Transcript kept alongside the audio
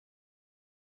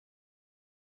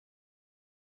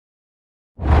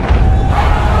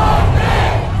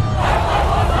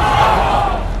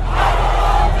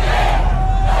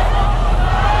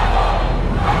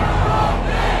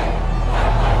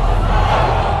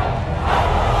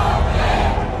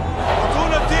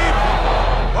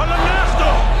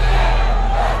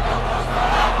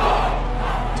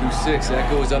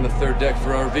Bridges on the third deck for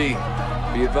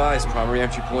RV. Be advised, primary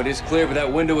entry point is clear, but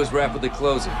that window is rapidly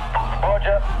closing.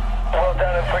 Roger. Well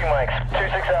down in 3 mics.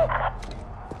 2-6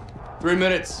 out. 3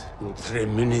 minutes. In 3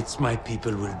 minutes, my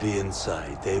people will be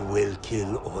inside. They will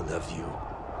kill all of you.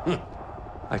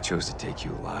 I chose to take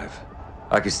you alive.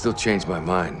 I could still change my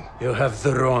mind. You have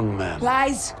the wrong man.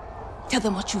 Lies. Tell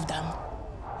them what you've done.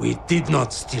 We did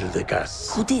not steal the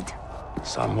gas. Who did?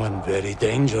 Someone very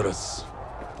dangerous.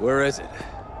 Where is it?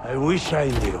 I wish I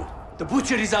knew. The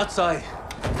butchery's outside.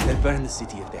 They'll burn the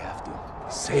city if they have to.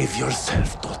 Save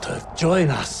yourself, daughter. Join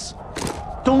us.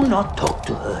 Do not talk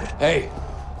to her. Hey!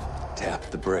 Tap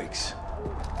the brakes.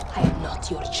 I am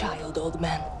not your child, old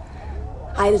man.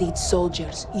 I lead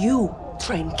soldiers. You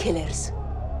train killers.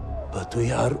 But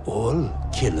we are all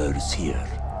killers here,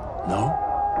 no?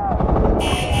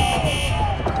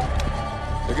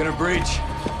 They're gonna breach.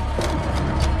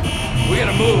 We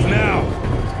gotta move now!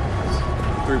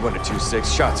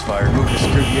 3-1-2-6, shots fired. Move to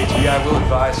secure the HVI, will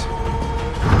advise.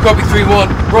 Copy 3-1.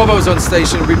 Bravo's on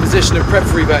station. Reposition and prep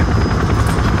for evac.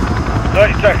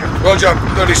 30 seconds. Roger,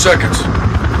 30 seconds.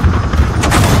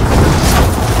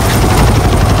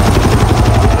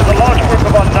 There's a large group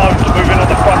of unknowns moving on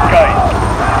the front gate.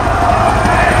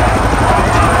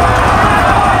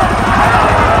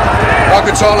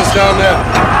 Alcantara's down there.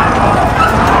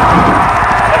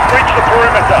 They've breached the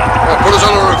perimeter. Yeah, put us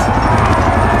on the roof.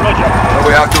 Roger. And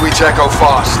we have to reach Echo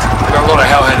fast. We got a lot of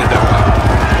hell headed that way.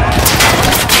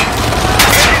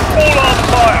 All on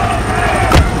fire.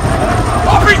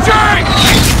 RPG!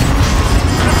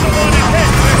 Just the one in hit.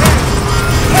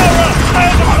 Power up.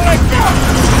 Fail the collector.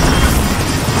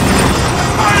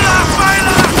 Fire! Fire!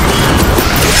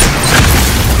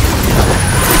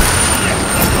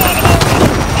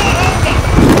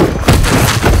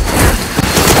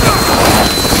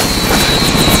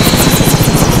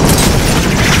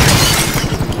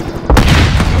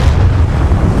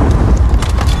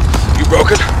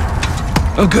 Broken?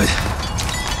 I'm good.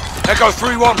 Echo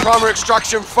 3-1, primary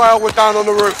extraction failed. We're down on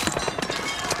the roof.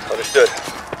 Understood.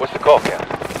 What's the call, Captain?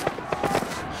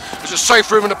 There's a safe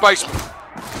room in the basement.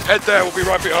 Head there, we'll be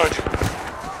right behind you.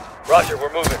 Roger,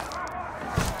 we're moving.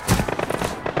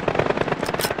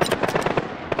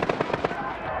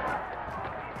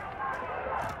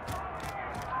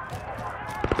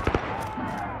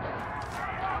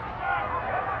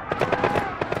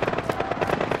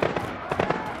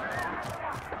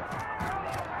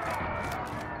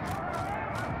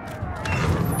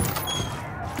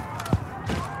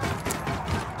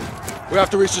 We have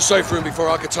to reach the safe room before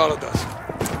Alcantara does.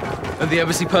 And the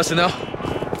embassy personnel?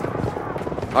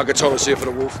 Alcantara's here for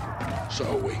the wolf. So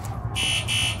are we.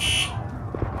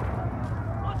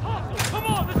 Come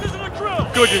on, this isn't a drill!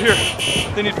 Good, you're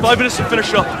here. They need 5 minutes to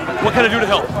finish up. What can I do to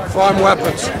help? Find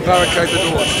weapons. Barricade the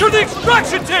doors. To the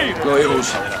extraction team! No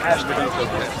heroes.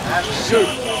 Shoot.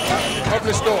 Open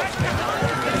this door.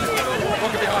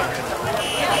 Walk it behind me.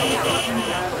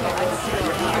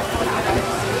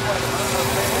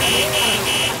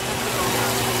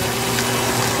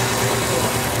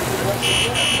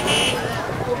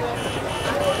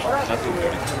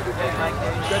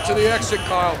 Get to the exit,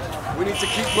 Kyle. We need to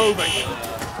keep moving.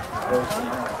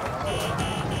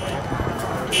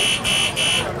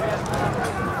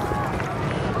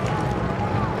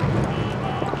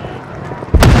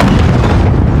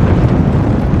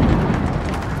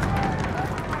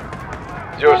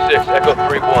 06, Echo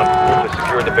 3-1. We're to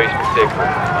secure the basement safe room.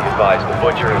 Be advised, the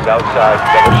butcher is outside,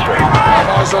 double straight.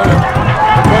 Eyes on him.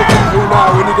 We're breaking through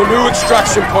now. We need a new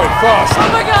extraction point fast. Oh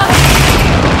my god!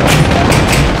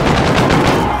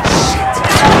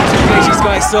 These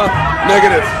guys up.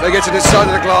 Negative. They get to this side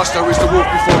of the glass, they'll reach the wolf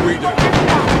before we do.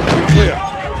 We're clear.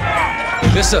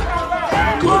 Yes, sir.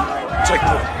 Good. Take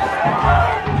point.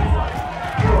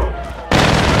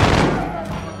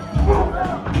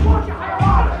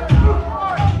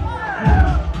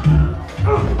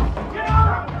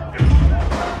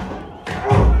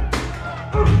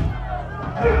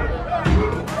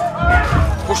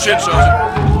 Push in, Sergeant.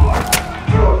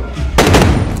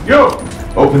 You!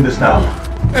 Open this now.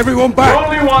 Everyone You back!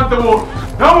 only want the wolf.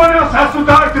 No one else has to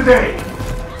die today.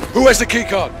 Who has the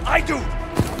keycard? I do!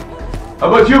 How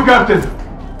about you, Captain?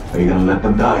 Are you gonna let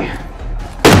them die?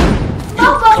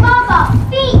 Papa,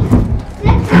 feet!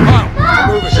 Let's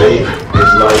Come, move it. Save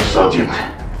his life, Sergeant.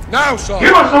 Now, Sergeant!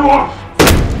 Give us the wolf!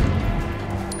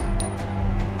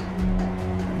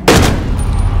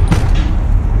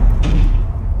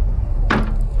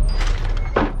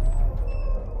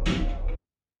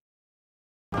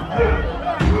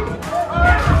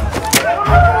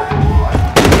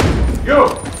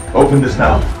 Open this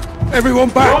now. Everyone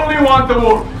You back! only want the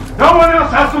wolf. No one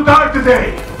else has to die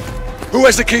today. Who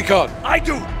has the keycard? I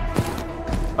do!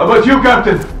 How about you,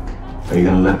 Captain? Are you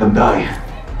gonna let them die?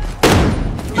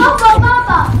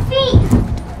 Papa, feet!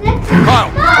 Let's go!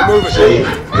 Kyle, I'm moving. Save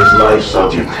his life,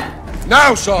 Sergeant. Now,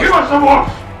 Give Sergeant! us the wolf!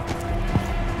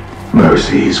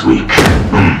 Mercy is weak.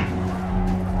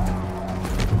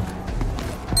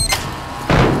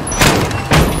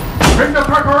 Bring the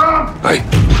truck around! Hey,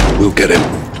 we'll get him.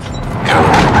 Come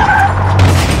on.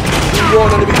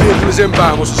 3-1 enemy vehicle is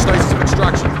inbound. What's the status of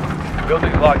extraction?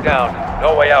 Building's locked down.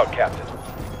 No way out, Captain.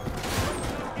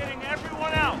 Getting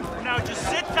everyone out. Now just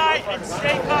sit tight and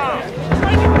stay calm.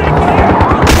 Try to break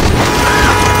it.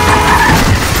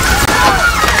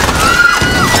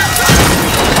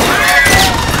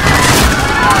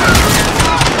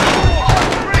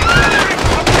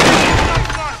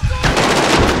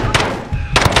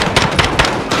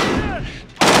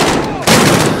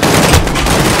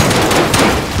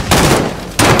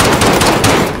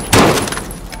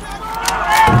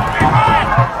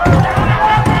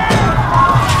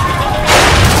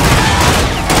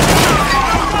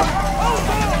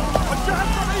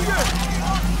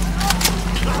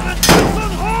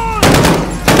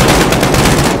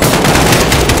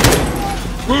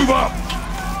 Move up!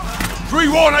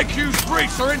 3-1 AQ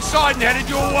streets are inside and headed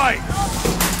your way.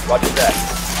 Roger that.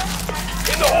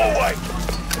 In the hallway!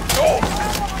 Door!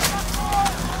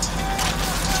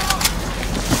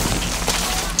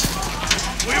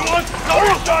 We want Go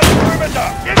inside the perimeter!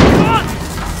 Get on!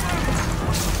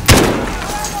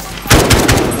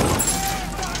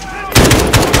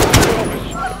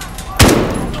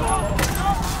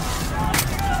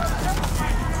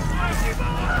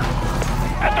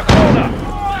 At the corner!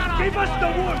 Give us the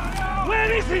wood!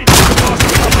 Where is he?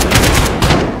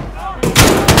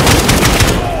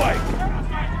 Hallway!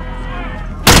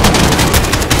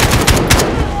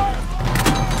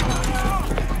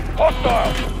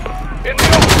 Hostile! In the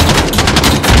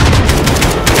open!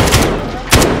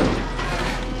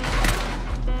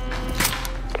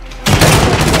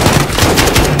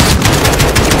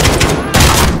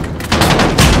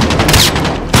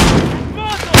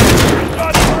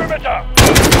 Inside the perimeter!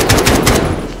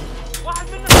 واحد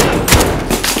من الناس.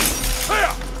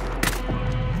 Here!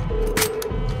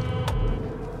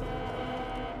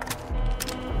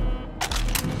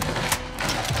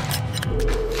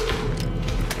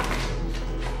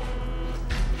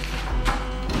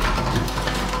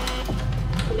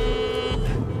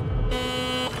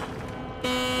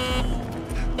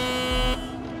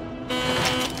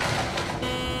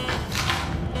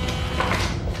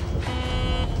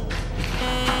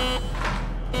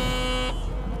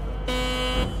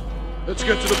 Let's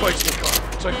get to the basement car.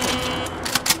 Take one.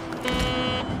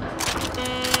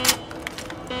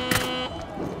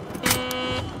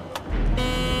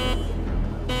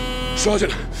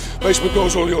 Sergeant, basement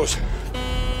door's all yours.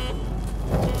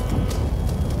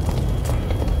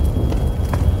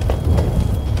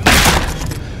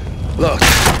 Look,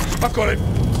 I've got it.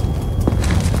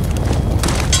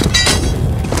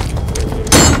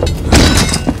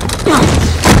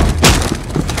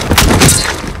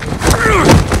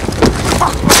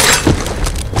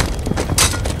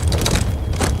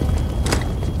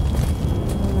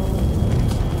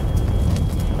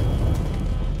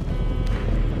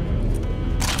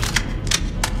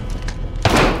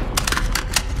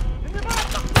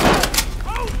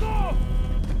 Auto!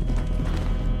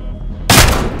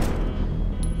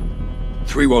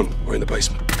 3-1, we're in the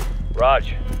basement.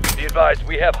 Raj, be advised,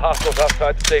 we have hostiles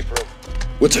outside the safe room.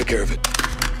 We'll take care of it.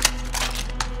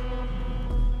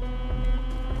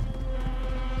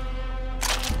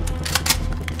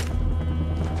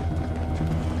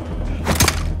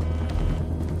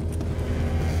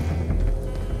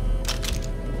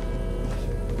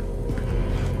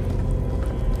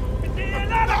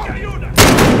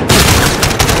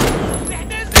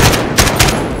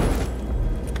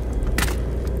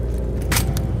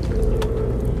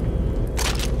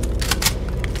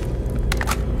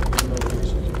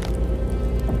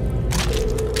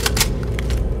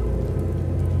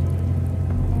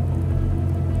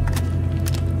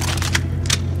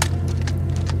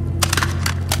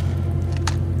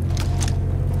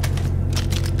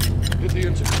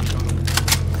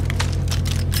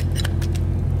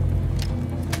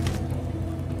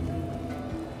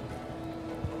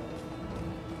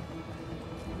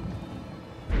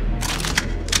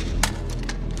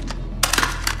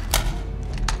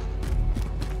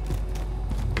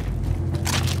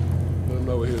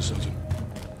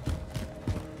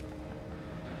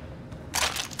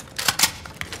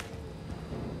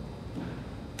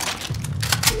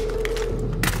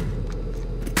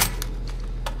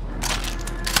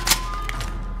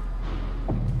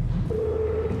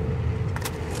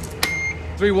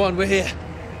 3-1, we're here.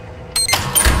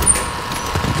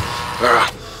 Vera,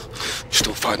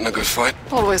 still fighting a good fight?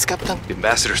 Always, Captain. The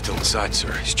ambassador's still inside,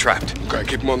 sir. He's trapped. Okay,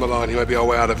 keep him on the line. He may be our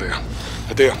way out of here.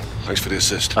 Adir, thanks for the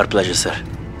assist. Our pleasure, sir.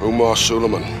 Umar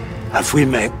Suleiman. Have we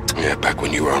met? Yeah, back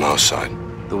when you were on our side.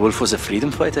 The wolf was a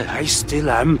freedom fighter? I still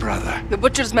am, brother. The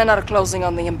Butcher's men are closing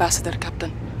on the ambassador,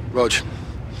 Captain. Rog.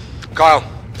 Kyle,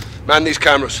 man these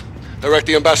cameras. Direct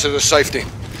the ambassador to safety.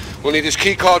 We'll need his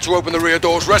key card to open the rear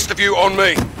doors. Rest of you on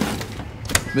me.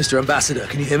 Mr. Ambassador,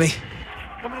 can you hear me?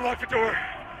 I'm gonna lock the door.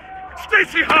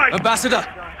 Stacy, hide! Ambassador!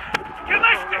 Get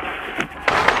my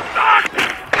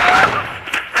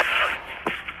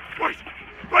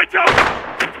Wait down!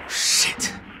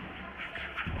 Shit.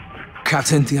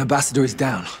 Captain, the ambassador is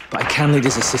down, but I can lead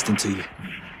his assistant to you.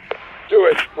 Do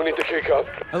it. We need the key card.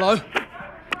 Hello?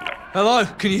 Hello?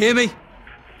 Can you hear me?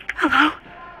 Hello?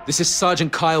 This is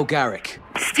Sergeant Kyle Garrick.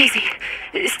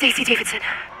 Stacy Davidson.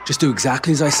 Just do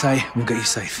exactly as I say, and we'll get you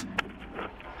safe.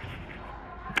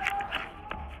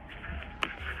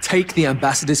 Take the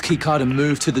ambassador's keycard and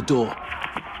move to the door.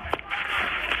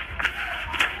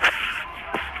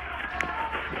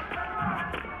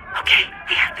 Okay,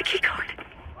 I have the keycard.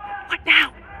 What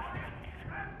now?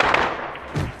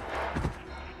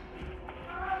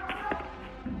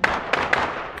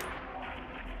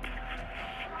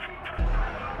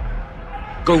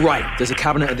 Go right. There's a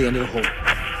cabinet at the end of the hall.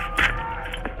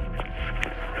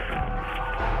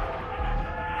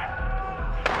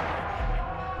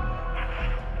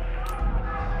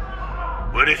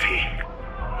 What is he?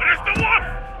 Where's the wolf?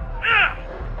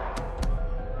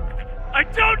 I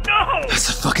don't know! That's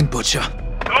the fucking butcher.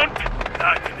 Don't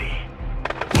lie to me.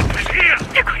 The wolf is here!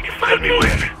 They're going to Tell find me me!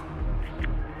 where.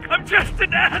 I'm just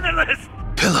an analyst!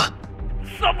 Pillar.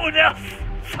 Someone else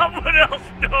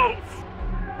knows!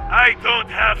 I don't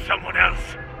have someone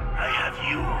else. I have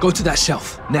you. Go to that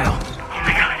shelf, now. Oh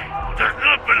my God. Does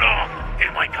not belong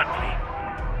in my country.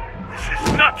 This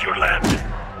is not your land.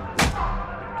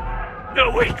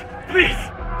 No, wait, please.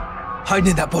 Hide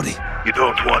in that body. You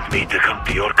don't want me to come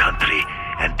to your country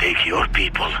and take your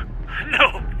people?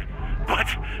 No, but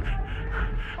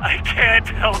I can't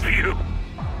help you.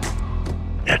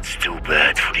 That's too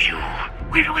bad for you.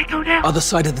 Where do I go now? Other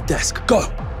side of the desk.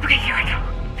 Go. Okay, here I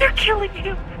go. They're killing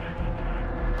you.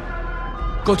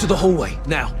 Go to the hallway,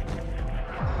 now.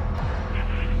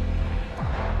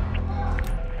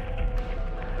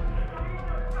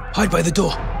 Hide by the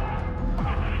door.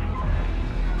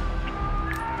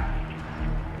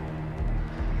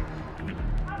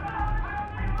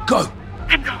 Go.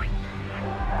 I'm going.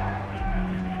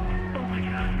 Oh my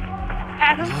God.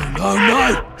 Adam?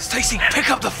 No. Stacy,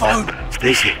 pick up the phone.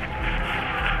 Stacy. We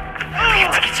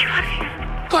have to get you out of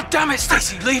here. God damn it,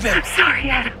 Stacy, leave him. I'm sorry,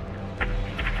 Adam.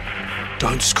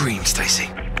 Don't scream, Stacy.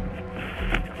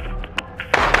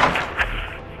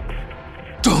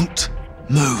 Don't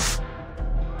move.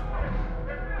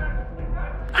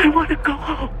 I want to go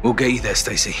home. We'll get you there,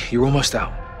 Stacy. You're almost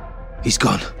out. He's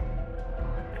gone.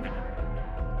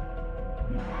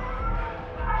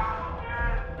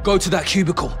 Go to that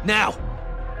cubicle, now!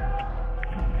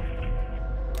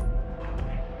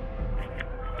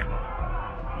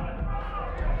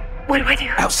 What do I do?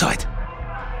 Outside.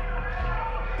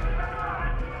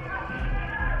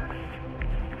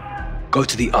 Go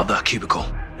to the other cubicle.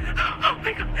 Oh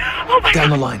my God. Oh my Down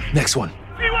God. the line, next one.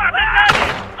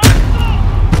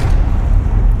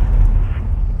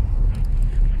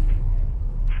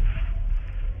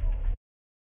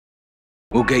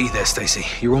 We'll get you there, Stacy.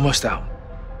 You're almost out.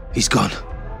 He's gone.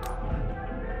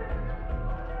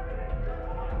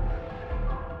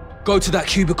 Go to that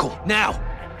cubicle, now!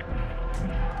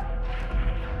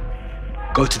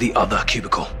 Go to the other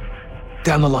cubicle.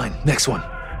 Down the line, next one.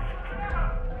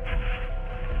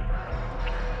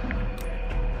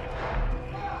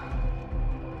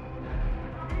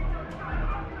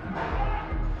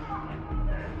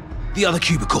 The other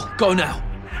cubicle, go now.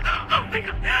 Oh my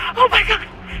God. Oh my God.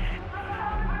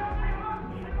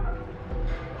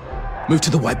 Move to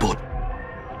the whiteboard.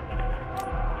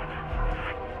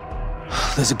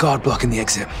 There's a guard blocking the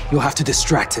exit. You'll have to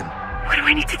distract him. What do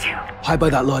I need to do? Hide by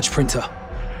that large printer.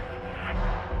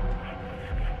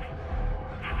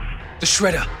 The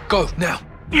shredder. Go, now.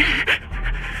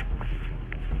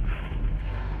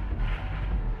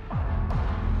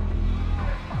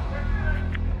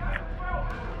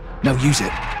 Now use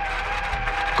it.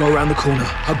 Go around the corner,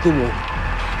 hug the wall.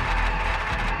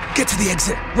 Get to the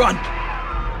exit, run!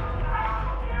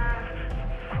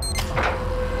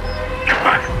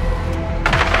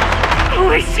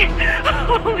 Holy shit!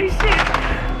 Holy shit!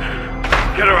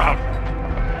 Get her out.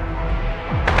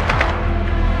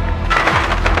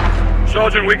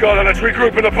 Sergeant, we got it. Let's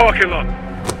regroup in the parking lot.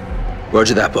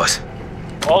 Roger that, boss.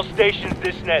 All stations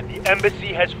this net. The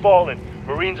embassy has fallen.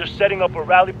 Marines are setting up a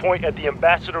rally point at the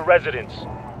ambassador residence.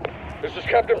 This is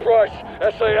Captain Price,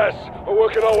 SAS. We're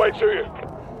working our way to you.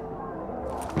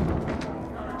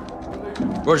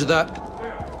 Roger that.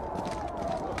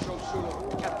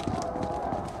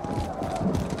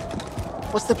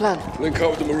 What's the plan? Link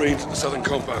up with the Marines at the southern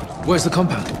compound. Where's the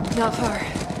compound? Not far.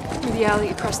 Through the alley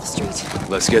across the street.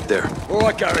 Let's get there. All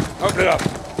right, Garrett. Open it up.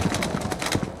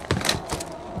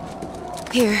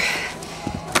 Here.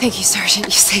 Thank you, Sergeant.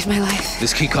 You saved my life.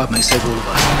 This keycard may save all of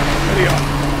us. There you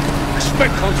are.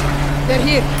 Expect contact. They're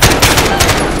here.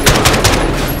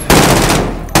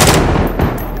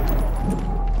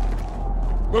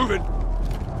 Moving.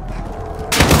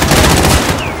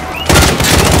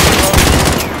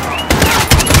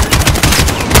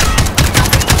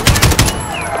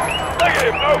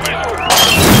 Negative, no visual.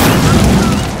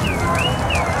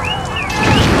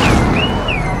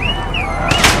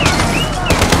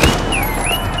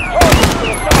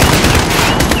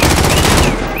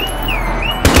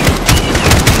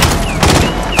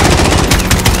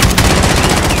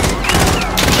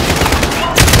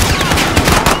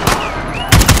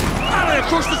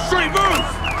 Across the street, move!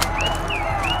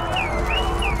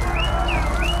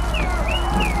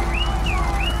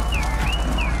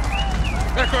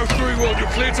 Echo 3-1, you're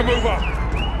clear to move up.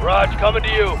 Raj, coming to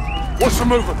you. What's the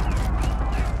movement?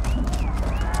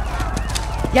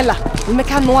 يلا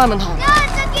المكان مؤمن هون. لا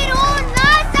تسكرون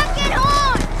لا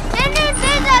تسكرون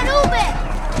ننزل ضروبة.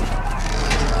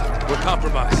 We're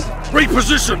compromised.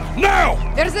 Reposition, now!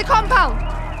 There's a compound.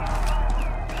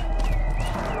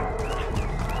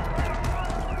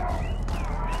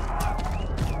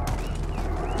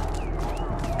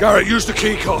 Garrett, use the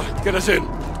key card. Get us in.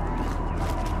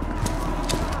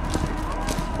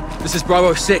 This is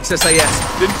Bravo 6,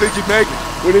 SAS. Didn't think you'd make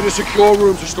it. We need a secure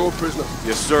room to store prisoner.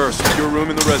 Yes, sir. Secure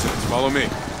room in the residence. Follow me.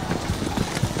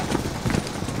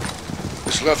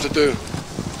 This left to do.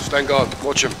 Stand guard.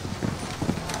 Watch him.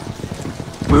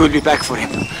 We will be back for him.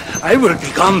 I will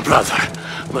be gone, brother,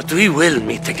 but we will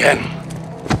meet again.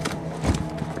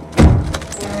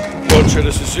 Roger,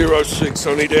 this is 06.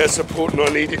 I need air support and I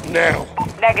need it now.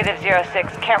 Negative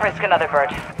 06. Can't risk another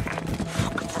bird.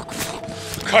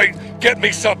 Kate, get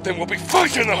me something. We'll be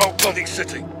fighting the whole bloody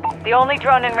city. The only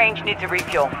drone in range needs a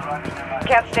refuel.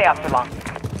 Can't stay up for long.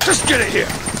 Just get it here.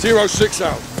 06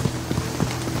 out.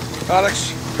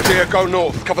 Alex, Kadir, go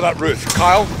north. Cover that roof.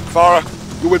 Kyle, Farah,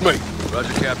 you with me?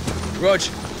 Roger, Captain.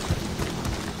 Roger.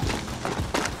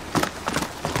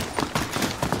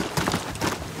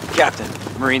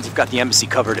 Captain, Marines have got the embassy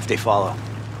covered if they follow.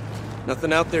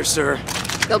 Nothing out there, sir.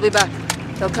 They'll be back.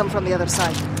 They'll come from the other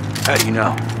side. How do you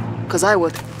know? 'Cause I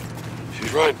would.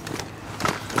 She's right.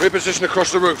 Reposition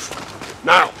across the roof.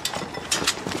 Now!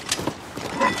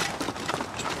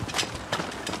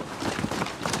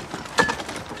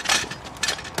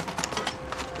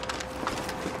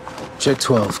 Check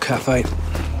 12, Cat 8.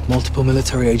 Multiple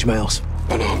military-age males.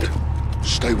 Unarmed.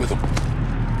 Stay with them.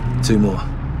 2 more.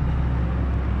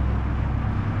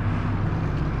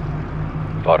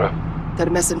 Potter, They're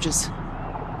messengers.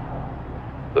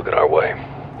 looking our way.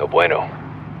 No bueno.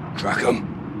 Track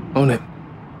them. On it.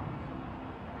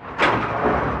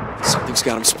 Something's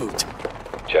got him spooked.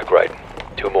 Check right.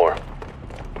 2 more.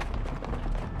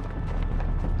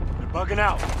 They're bugging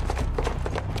out.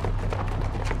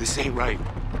 This ain't right.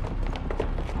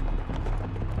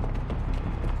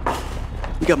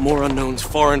 We got more unknowns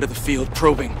far into the field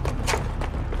probing.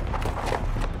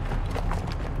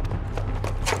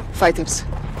 Fighters.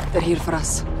 They're here for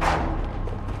us.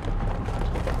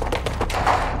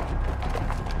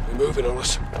 They're moving on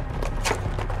us.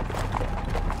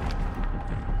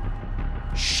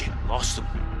 Shit, lost them.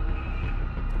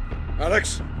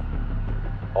 Alex?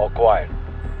 All quiet.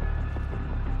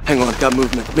 Hang on, got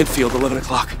movement. Midfield, 11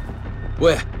 o'clock.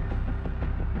 Where?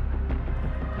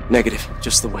 Negative,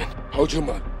 just the wind. Hold your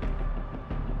mud.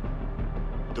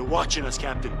 They're watching us,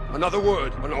 Captain. Another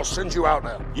word, and I'll send you out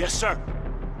there. Yes, sir.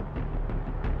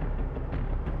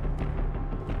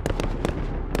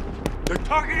 They're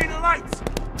targeting the lights.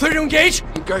 Clear to engage?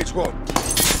 Engage one.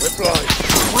 We're blind.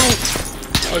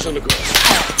 Quiet. Eyes on the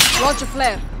grass. Launch a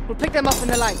flare. We'll pick them up in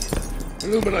the light.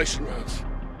 Illumination rounds.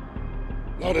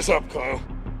 Light us up, Kyle.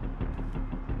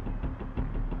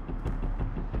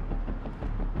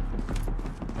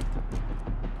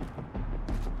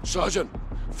 Sergeant,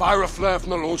 fire a flare from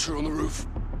the launcher on the roof.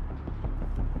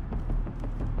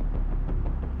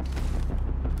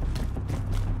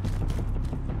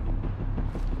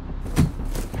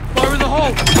 Fire in the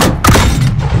hole!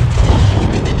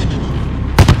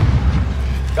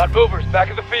 Got movers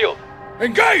back in the field.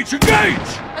 Engage! Engage!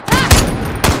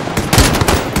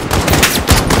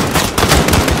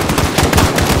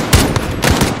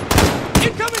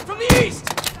 Incoming from the east!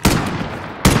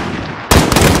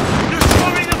 They're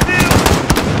swarming the field!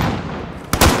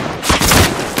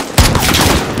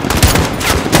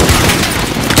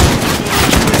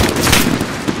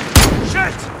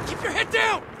 Shit! Keep your head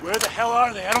down! Where the hell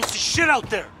are they? I don't see shit out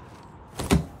there!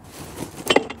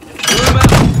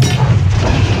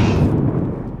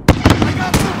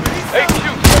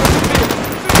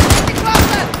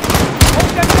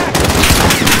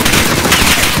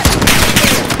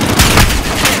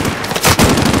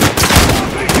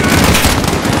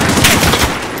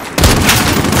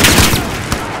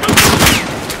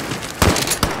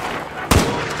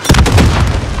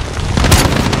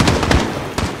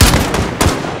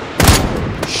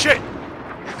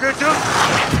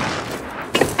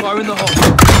 Fire in the hole.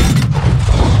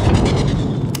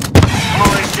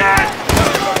 Holy shit!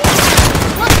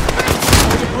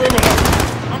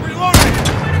 I'm reloading!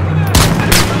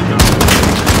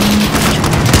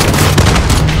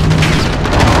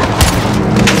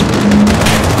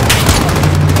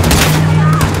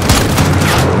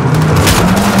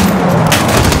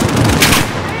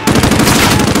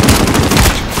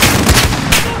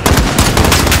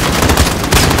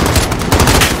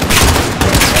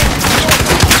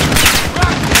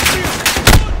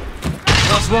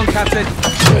 One, Captain.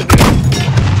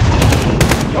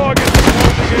 Target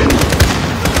closing in.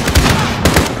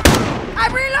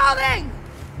 I'm reloading!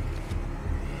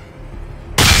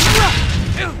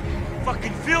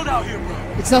 Fucking field out here, bro.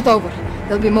 It's not over.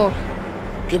 There'll be more.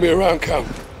 Give me a round count.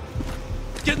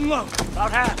 Getting low.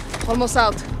 About half. Almost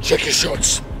out. Check your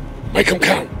shots. Make them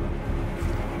count.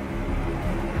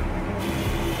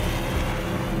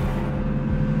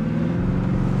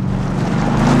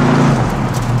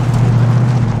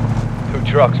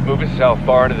 Trucks moving south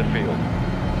far into the field.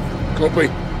 Copy.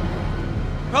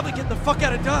 Probably get the fuck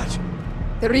out of Dodge.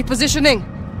 They're repositioning.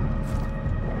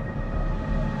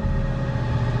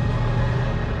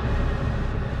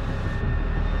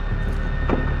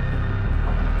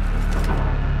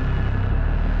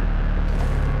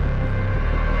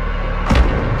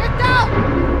 Get down!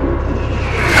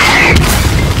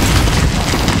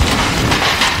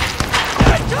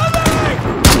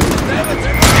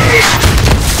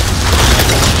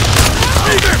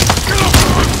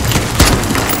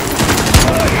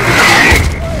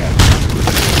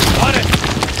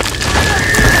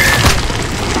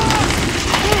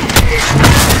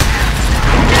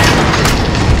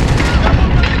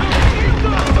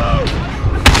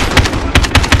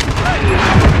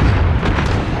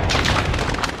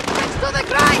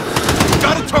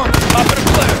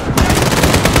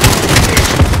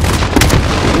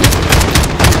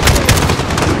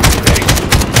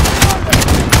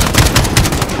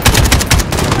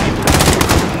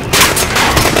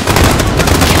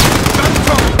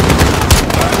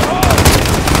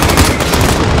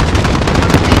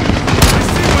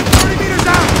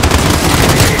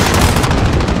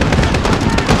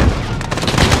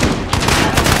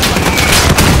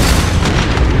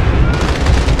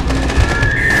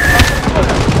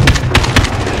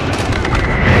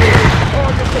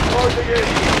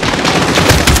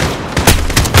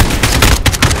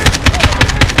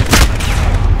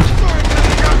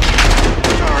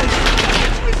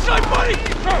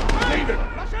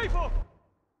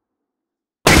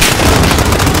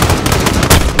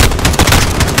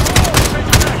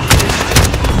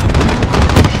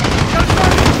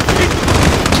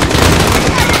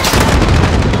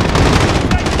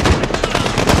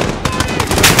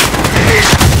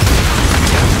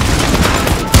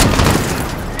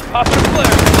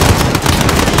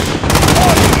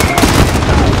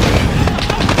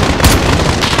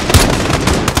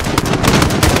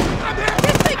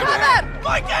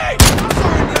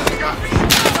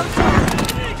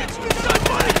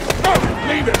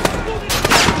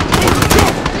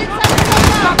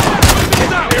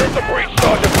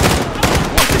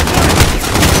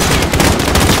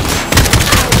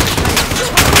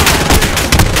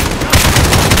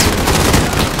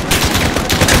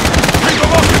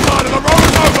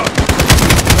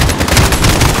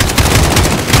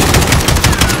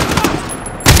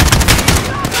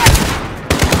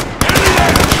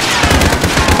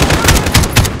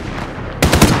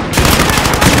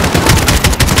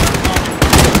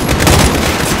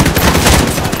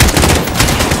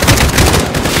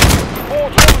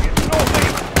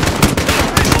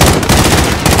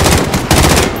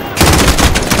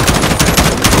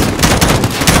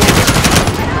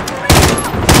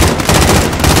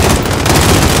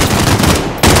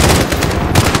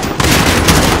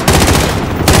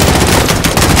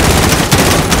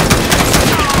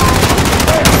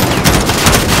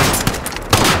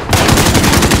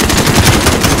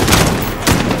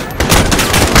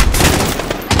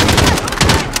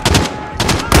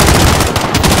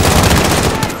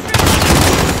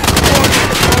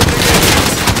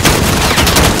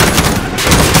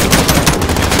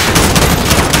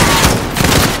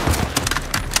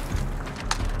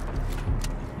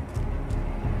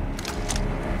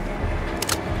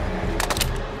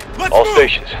 All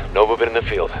stations, no movement in the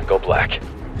field. Go black.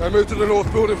 They move to the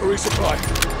north building for resupply.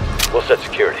 We'll set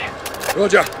security.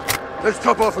 Roger. Let's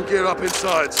top off and gear up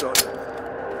inside, son.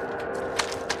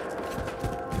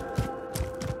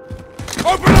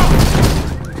 Open up!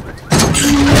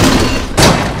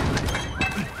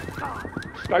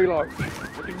 Stay low. I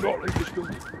do not leave this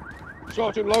building.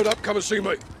 Sergeant, load up. Come and see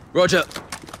me. Roger.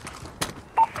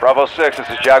 Bravo 6, this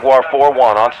is Jaguar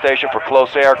 4-1. On station for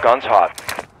close air, guns hot.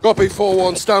 Copy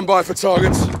 4-1. Stand by for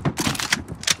targets.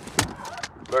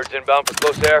 Birds inbound for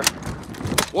close air.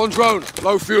 One drone.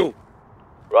 Low fuel.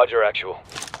 Roger, actual.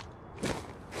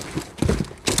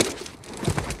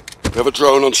 We have a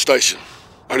drone on station.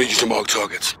 I need you to mark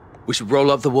targets. We should roll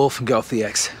up the wolf and get off the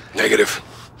X. Negative.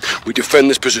 We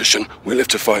defend this position. We live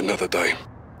to fight another day.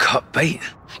 Cut bait.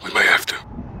 We may have to.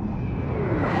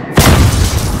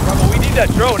 Bravo, we need that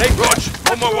drone, eh? Rog,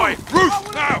 on my way. Roof,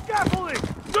 now! Scaffolding!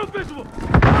 Still visible!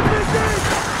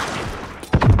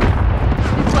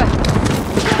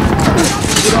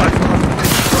 Good eye,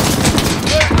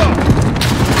 fella.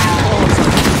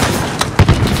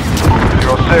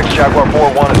 06, Jaguar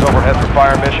 4-1 is overhead for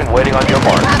fire mission, waiting on your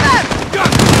mark.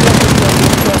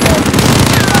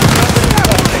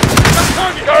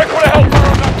 Garrick, what the hell? Fire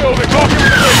on that building! Talking with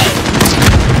the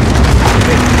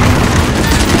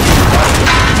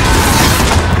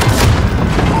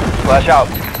Flash out.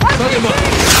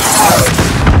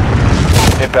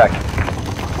 Impact.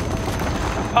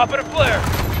 Popping a flare!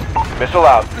 Missile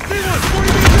out.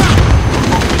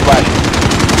 Flash.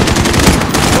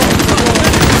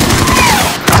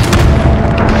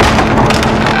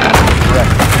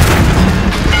 Direct.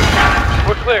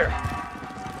 We're clear.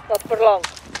 Not for long.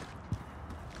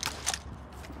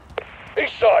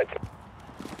 East side.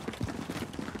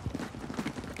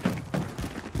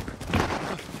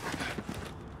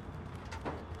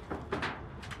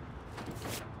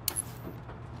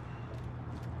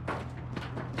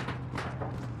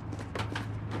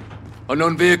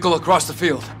 Unknown vehicle across the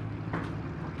field.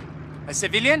 A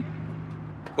civilian?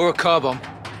 Or a car bomb.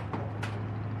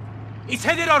 He's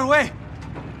headed our way.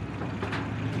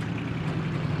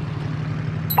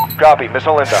 Copy,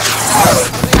 missile inbound.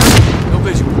 No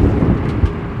visual.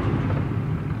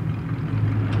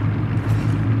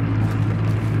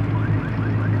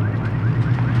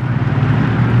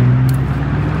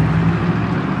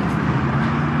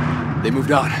 They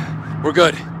moved on. We're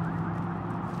good.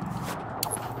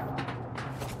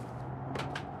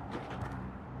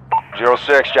 Zero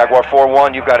 06, Jaguar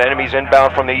 4-1, you've got enemies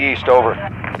inbound from the east, over.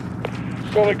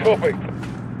 Solid copy.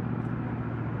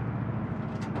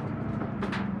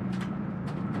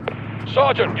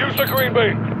 Sergeant, use the green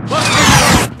beam.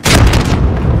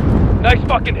 Nice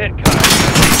fucking hit, Kyle.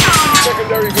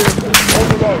 Secondary vehicle, on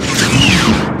the road.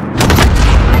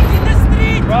 In the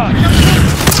street! Rod.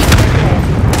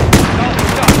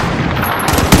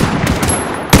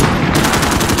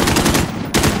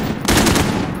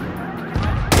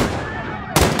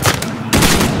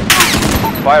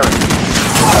 Firing.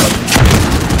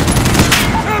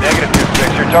 Negative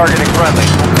 2-6, you're targeting friendly.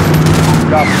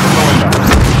 Copy, missile inbound.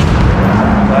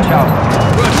 Flash out.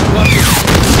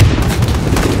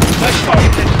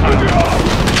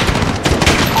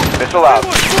 Missile out.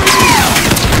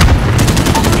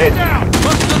 Hit.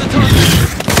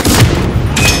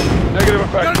 Negative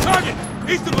effect. Got a target!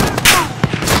 East of us!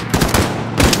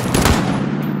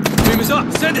 Beam is up.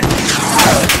 Send it.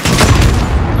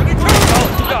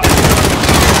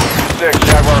 6,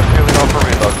 Jaguar is feeling off for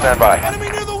reload. Stand by. Enemy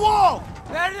near the wall!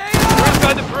 There they are! We're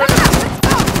inside the perimeter!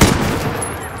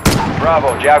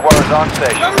 Bravo, Jaguar is on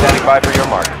station. Standing by for your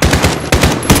mark.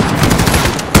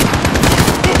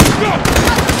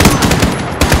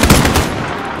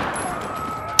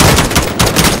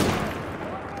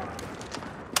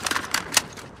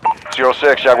 Zero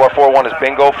 06, Jaguar 4-1 is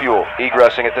bingo fuel.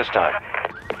 Egressing at this time.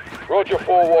 Roger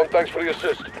 4-1, thanks for the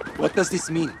assist. What does this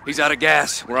mean? He's out of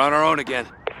gas. We're on our own again.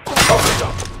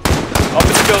 Up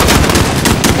in the building!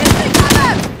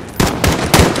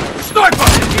 Sniper!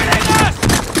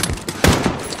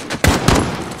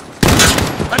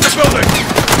 At the building!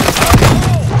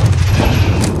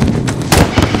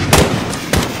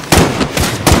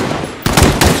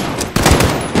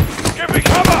 Give me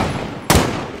cover!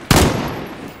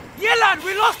 Yelan,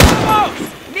 we lost the mouse!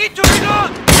 Need to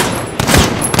reload!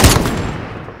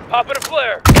 Popping a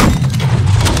flare!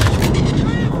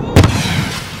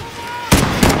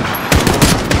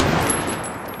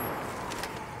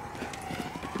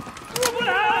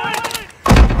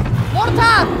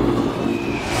 Mortar!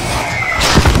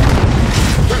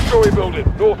 Two-story building,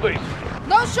 northeast.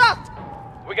 No shot!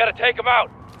 We gotta take him out!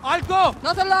 I'll go!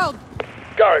 Not allowed!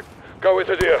 Garrick, go with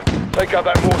Adir. Take out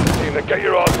that mortar. team. Then get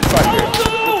your asses back here.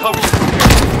 We'll cover you from here.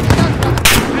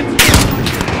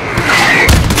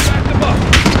 Back them up.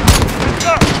 Let's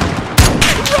go.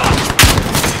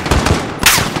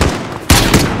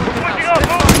 Pushing up,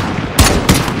 move.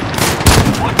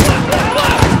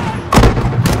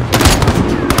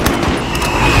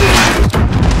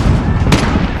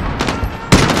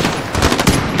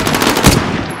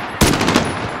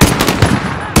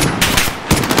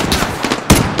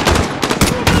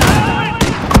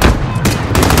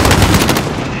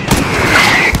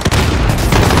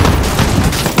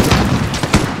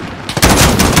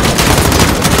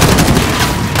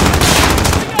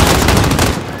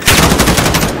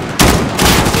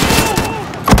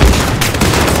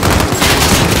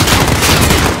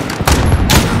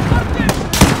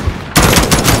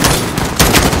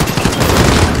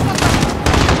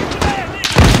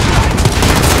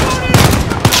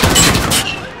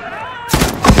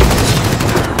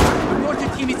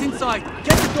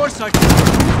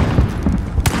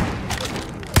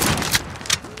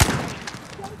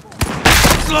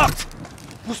 Locked!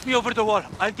 Push me over the wall.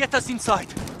 I'll get us inside.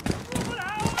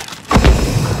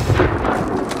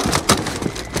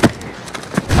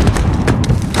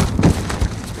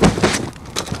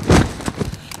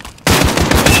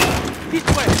 This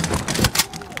way!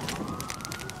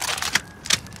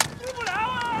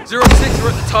 06, we're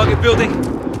at the target building.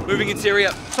 Moving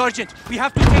interior. Sergeant, we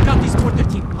have to take out this mortar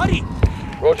team. Hurry!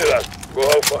 Roger that. We'll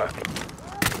hold fire.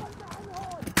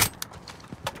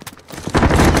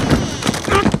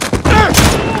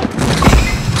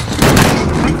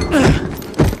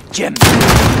 Jim!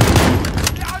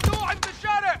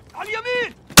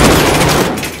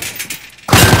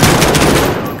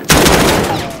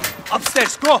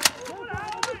 Upstairs, go!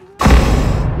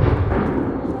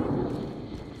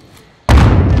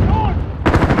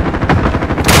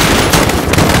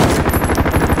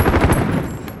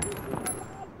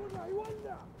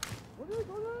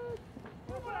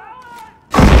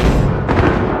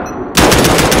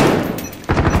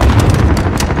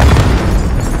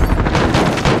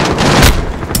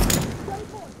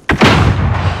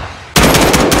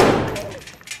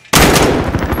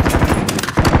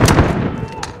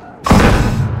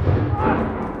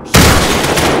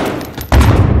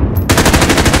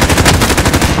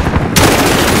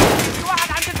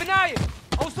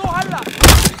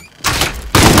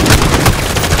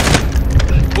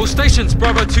 All stations,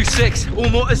 Bravo 2-6. All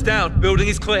mortars down. Building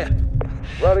is clear.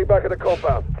 Rally back at the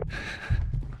compound.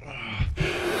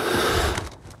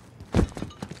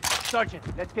 Sergeant,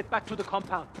 let's get back to the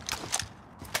compound.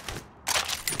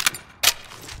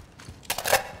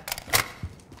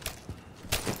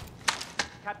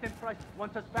 Captain Price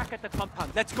wants us back at the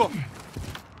compound. Let's go.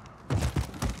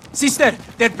 Sister,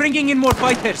 they're bringing in more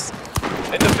fighters.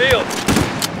 In the field.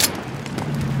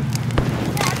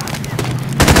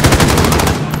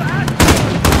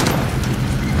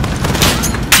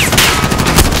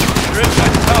 You're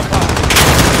inside the compound.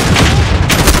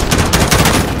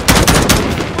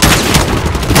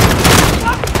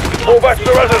 Pull back to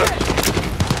the residence.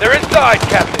 They're inside,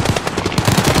 Captain.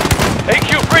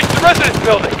 AQ breached the residence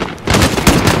building.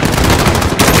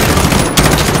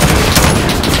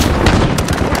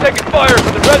 We're taking fire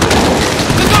from the residence.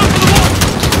 They're going for the wall.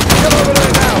 Get over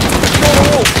there now. Control the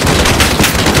wall.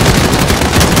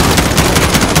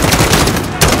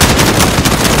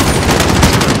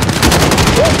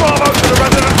 All Bravo to the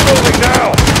residence building now.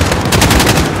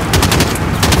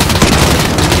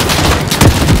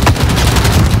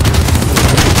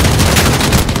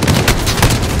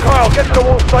 Kyle, get to the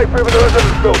wall safely with the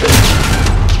residence building.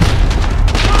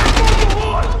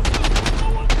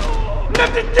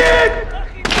 Nothing dead!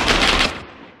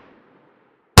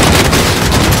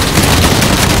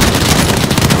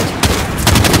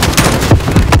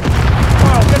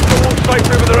 Kyle, get to the wall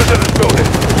safely with the residence building.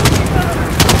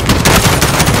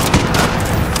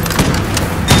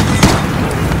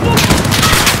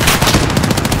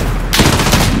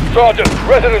 Sergeant,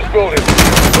 residence building.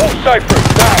 Wall safe room,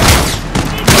 now.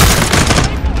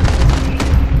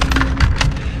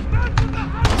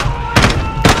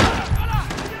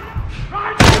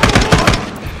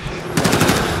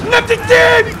 Nothing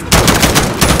dead!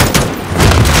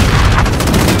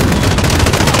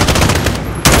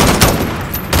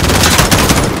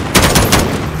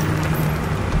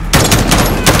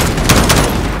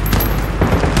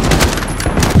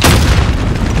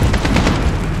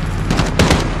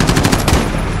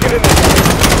 Get in there.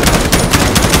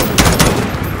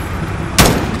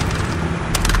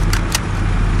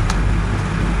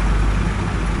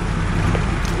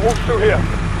 Walk through here.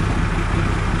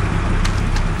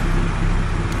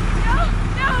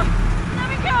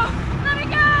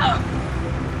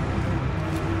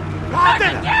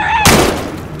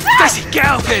 Stacy, get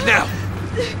out there now!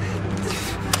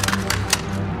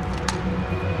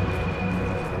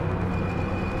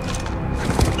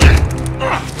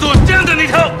 Lieutenant, I need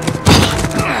help!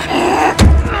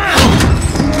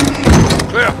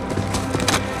 Clear.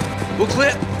 We'll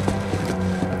clear.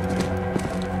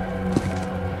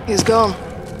 He's gone.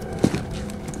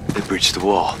 They breached the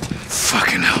wall.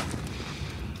 Fucking hell.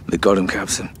 They got him,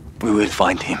 Captain. We will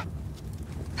find him.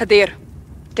 Hadir,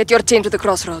 get your team to the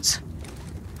crossroads.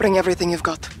 Bring everything you've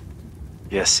got.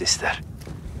 Yes, sister.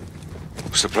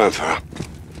 What's the plan, Farah?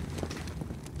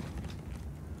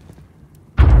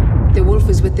 The wolf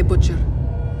is with the butcher.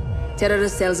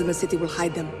 Terrorist cells in the city will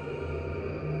hide them.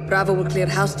 Bravo will clear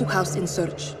house to house in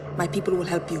search. My people will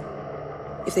help you.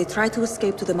 If they try to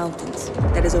escape to the mountains,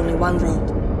 there is only one road.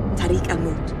 Tariq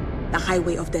al-Maut, the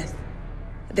highway of death.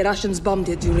 The Russians bombed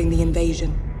it during the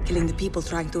invasion, killing the people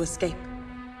trying to escape.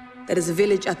 There is a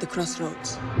village at the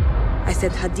crossroads. I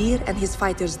sent Hadir and his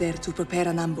fighters there to prepare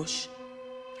an ambush.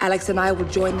 Alex and I will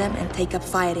join them and take up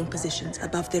firing positions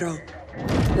above the road,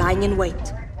 lying in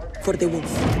wait for the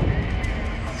wolf.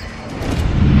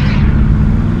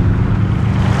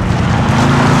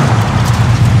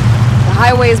 The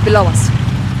highway is below us.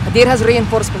 Hadir has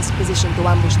reinforcements positioned to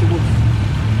ambush the wolf.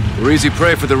 We're easy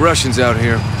prey for the Russians out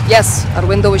here. Yes, our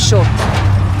window is short.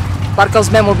 Barkov's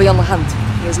men will be on the hunt.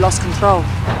 He has lost control.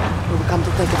 We will come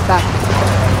to take it back.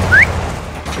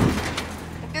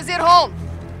 It is your home!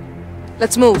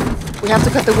 Let's move. We have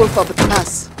to cut the wolf up at the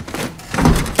pass.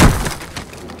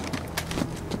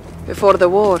 Before the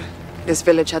war, this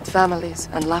village had families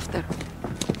and laughter.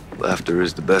 Laughter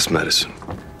is the best medicine.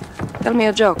 Tell me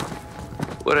a joke.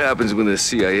 What happens when the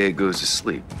CIA goes to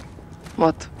sleep?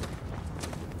 What?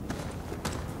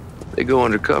 They go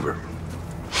undercover.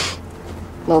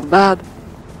 Not bad.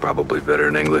 Probably better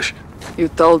in English. You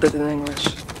told it in English.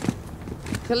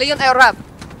 Kalian Arab.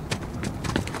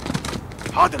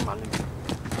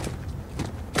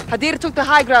 Hadir took the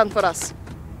high ground for us.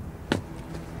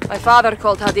 My father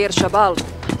called Hadir Shabal,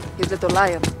 his little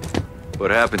lion.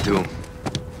 What happened to him?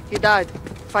 He died,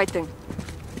 fighting.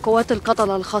 قوات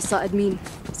القتلة الخاصة أدمين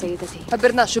سيدتي.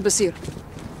 خبرنا شو بصير.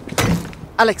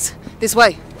 Alex, this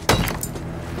way.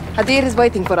 Hadir is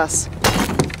waiting for us.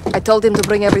 I told him to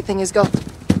bring everything he's got.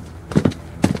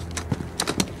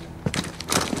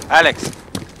 Alex,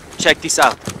 check this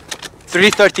out.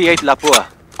 338 Lapua,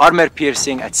 armor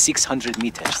piercing at 600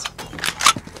 meters.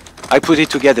 I put it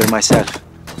together myself.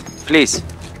 Please,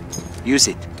 use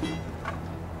it.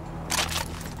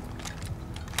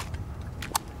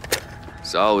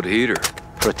 Solid heater.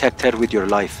 Protect her with your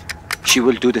life. She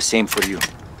will do the same for you.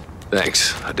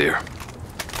 Thanks, Hadir.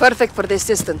 Perfect for this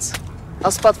distance.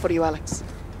 I'll spot for you, Alex.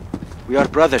 We are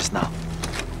brothers now.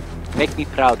 Make me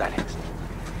proud, Alex.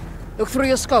 Look through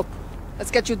your scope.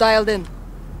 Let's get you dialed in.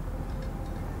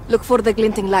 Look for the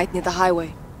glinting light near the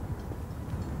highway.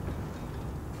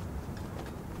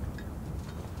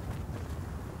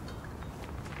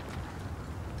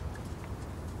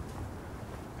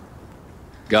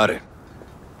 Got it.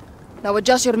 Now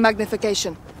adjust your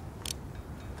magnification.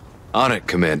 On it,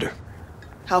 Commander.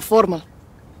 How formal.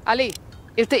 Ali,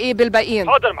 التقي بالباقيين.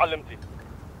 حاضر معلمتي.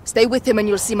 Stay with him and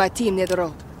you'll see my team near the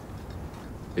road.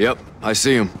 Yep, I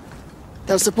see him.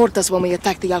 They'll support us when we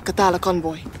attack the Al-Qatala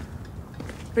convoy.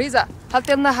 ريزا،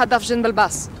 حط لنا هدف جنب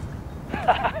الباص.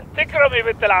 تكرمي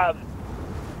بنت العم.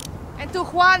 انتوا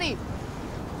اخواني.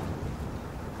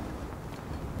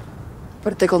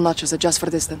 Vertical notches adjust for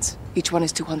distance. Each one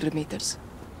is 200 meters.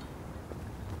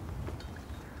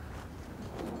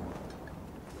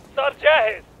 صار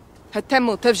جاهز.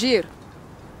 هتموا تفجير.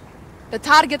 The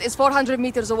target is 400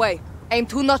 meters away. Aim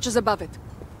 2 notches above it.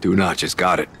 2 notches,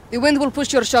 got it. The wind will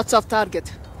push your shots off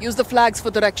target. Use the flags for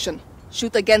direction.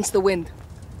 Shoot against the wind.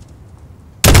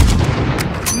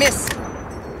 Miss.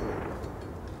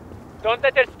 Don't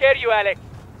let her scare you, Alex.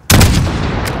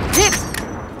 Hit!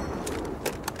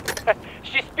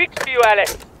 She speaks to you,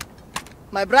 Alex.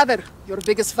 My brother, your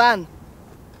biggest fan.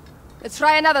 Let's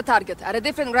try another target at a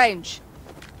different range.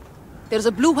 There's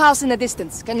a blue house in the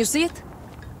distance. Can you see it?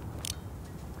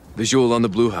 Visual on the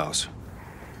blue house.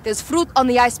 There's fruit on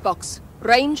the icebox.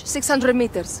 Range 600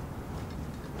 meters.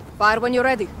 Fire when you're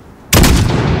ready.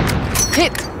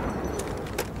 Hit!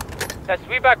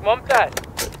 تسويبك ممتاز.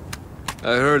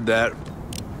 I heard that.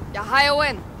 Yahayo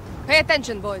in. Pay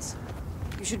attention, boys.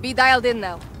 You should be dialed in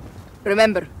now.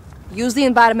 Remember, use the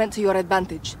environment to your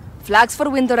advantage. Flags for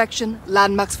wind direction,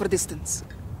 landmarks for distance.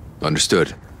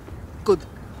 Understood. Good.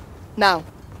 Now,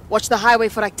 watch the highway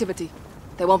for activity.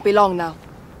 They won't be long now.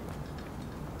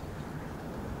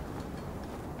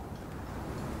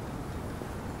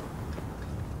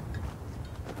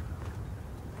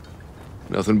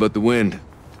 Nothing but the wind.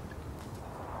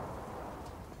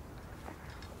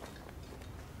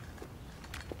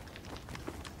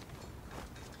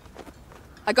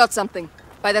 I got something.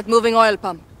 By that moving oil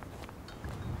pump.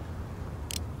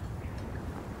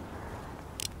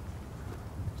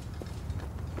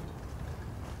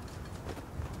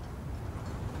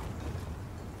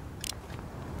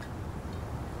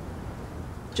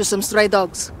 Just some stray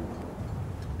dogs.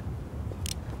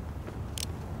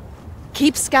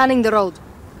 Keep scanning the road.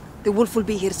 The wolf will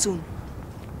be here soon.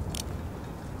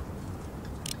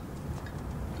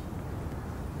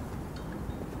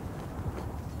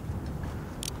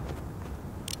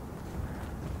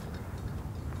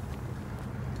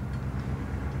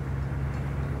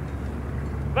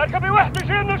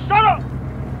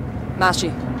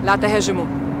 Mashi, لا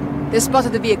تهاجموا. They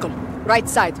spotted the vehicle. Right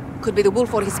side. Could be the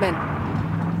wolf or his men.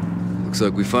 Looks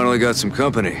like we finally got some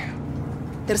company.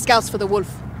 They're scouts for the wolf.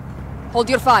 Hold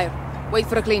your fire. Wait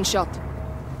for a clean shot.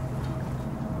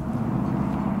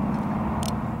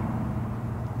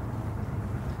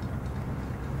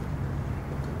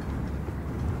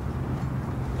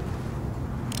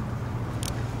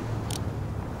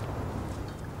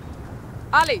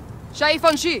 Ali, شايف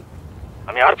عن شي؟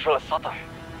 عم يعرف شو السطح.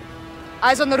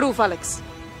 Eyes on the roof, Alex.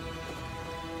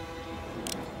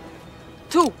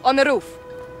 2 on the roof.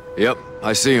 Yep,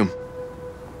 I see him.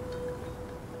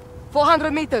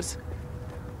 400 meters.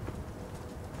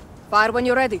 Fire when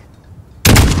you're ready.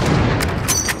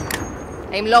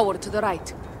 Aim lower to the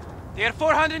right. They're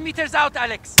 400 meters out,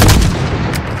 Alex.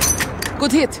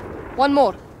 Good hit. One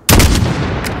more.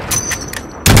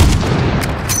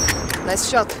 Nice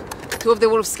shot. 2 of the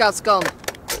wolf scouts gone.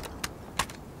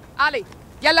 Ali,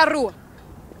 yalla الروح.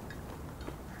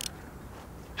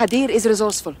 Hadir is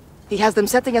resourceful. He has them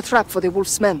setting a trap for the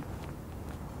wolf's men.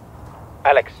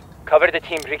 Alex, cover the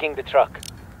team rigging the truck.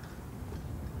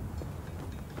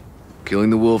 Killing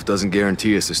the wolf doesn't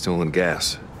guarantee us the stolen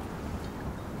gas.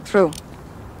 True.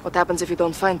 What happens if you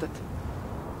don't find it?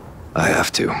 I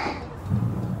have to.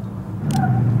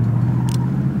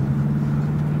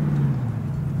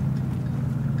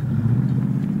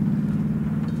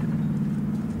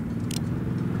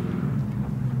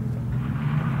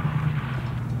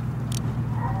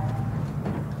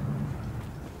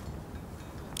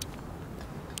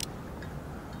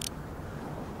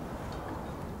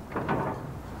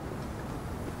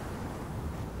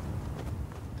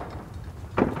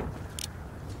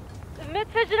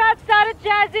 المتفجرات صارت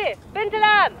جاهزة بنت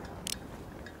الآن.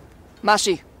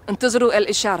 ماشي. انتظروا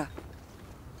الإشارة.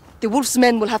 The wolf's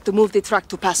men will have to move the truck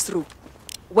to pass through.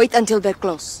 Wait until they're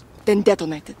close, then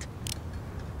detonate it.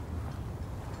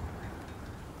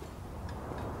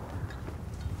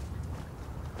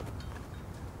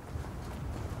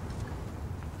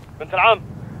 بنت العم،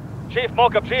 شايف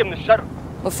موكب شيء من الشرق.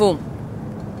 مفهوم.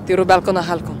 ديروا بالكم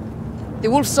أهلكم. The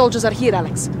wolf soldiers are here,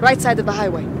 Alex. Right side of the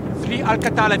highway. 3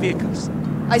 Alcatala vehicles.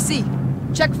 I see.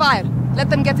 Check fire. Let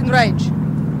them get in range.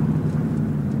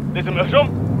 لازم نهجم؟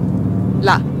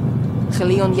 لا.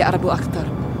 خليهم يقربوا أكتر.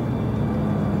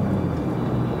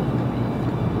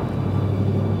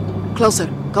 Closer.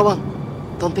 Go on.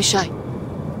 Don't be shy.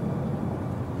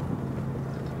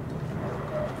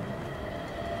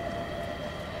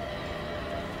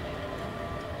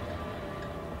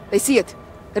 They see it.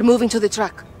 They're moving to the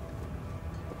truck.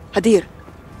 Hadir.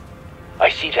 I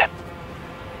see them.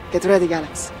 Get ready,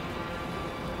 Alex.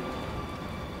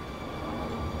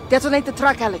 Detonate the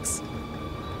truck, Alex.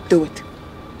 Do it.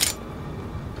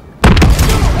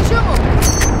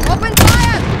 Open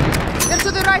fire! They're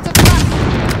to the right of the bus.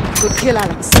 Good kill,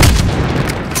 Alex.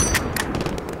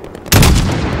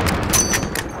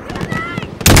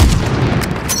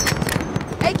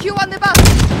 AQ on the bus.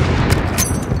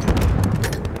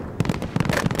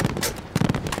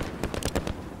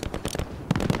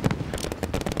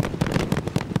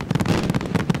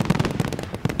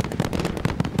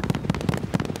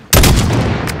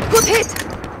 Good hit!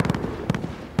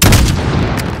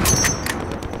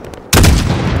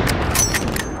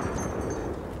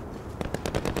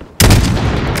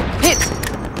 Hit!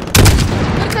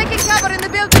 They're taking cover in the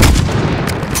building!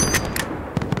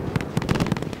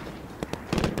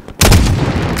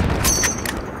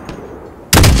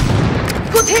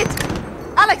 Good hit!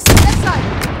 Alex, left side!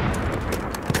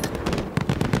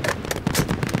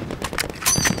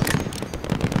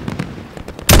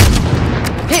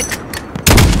 Hit!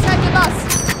 Inside the bus!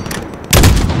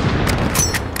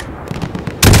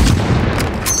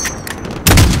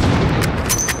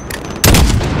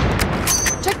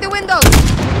 Check the windows!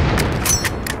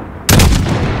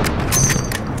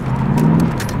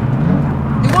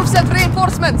 The wolf sent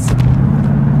reinforcements!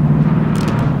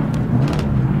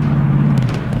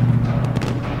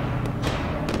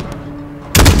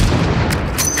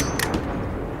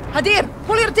 Hadir,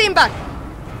 pull your team back!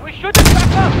 We should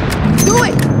back up! Do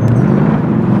it!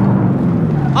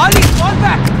 Ali, fall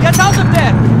back! Get out of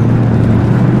there!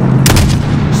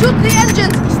 Shoot the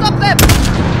engines! Stop them!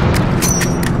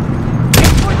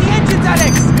 Aim for the engines,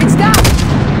 Alex! It's down!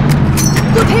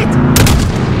 Good hit!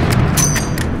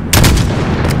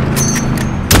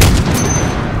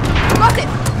 Got it!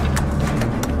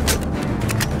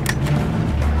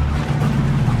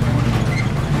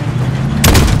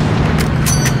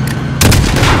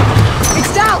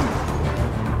 It's down!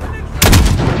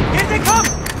 Here they come!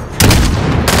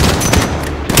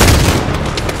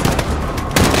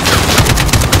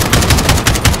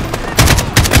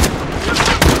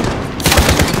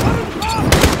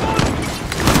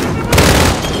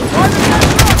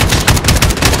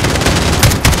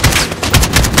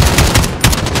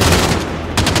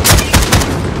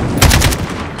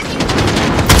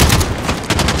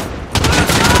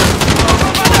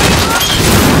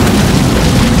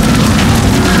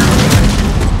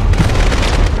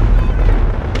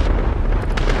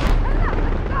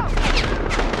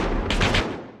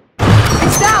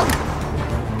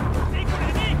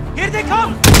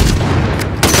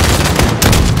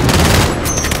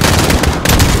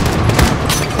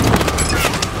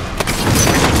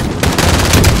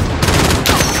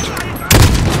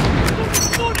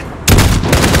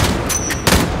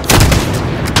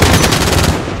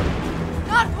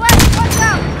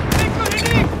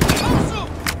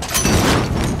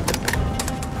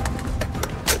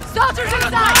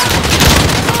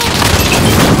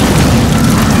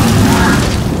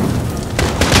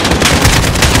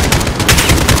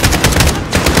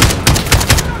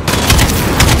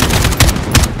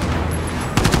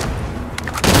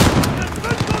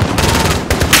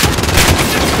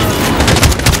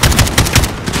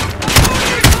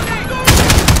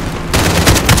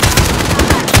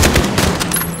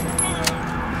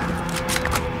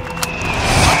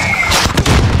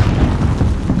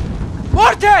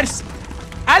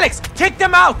 Alex, take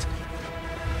them out!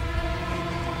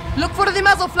 Look for the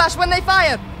muzzle flash when they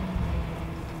fire!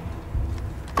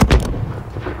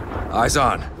 Eyes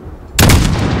on.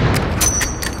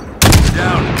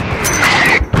 Down.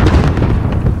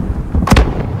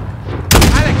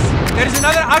 Alex, there is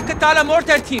another Al-Qatala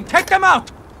mortar team. Take them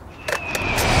out!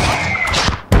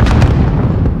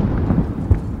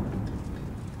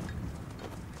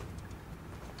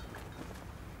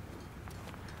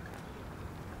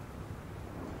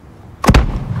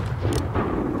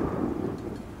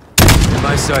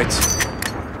 My sights.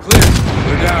 Clear.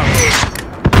 We're down.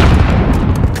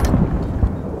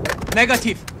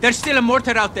 Negative. There's still a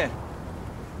mortar out there.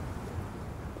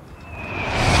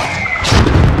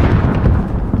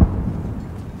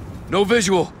 No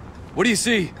visual. What do you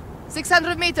see?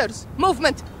 600 meters.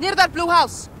 Movement. Near that blue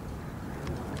house.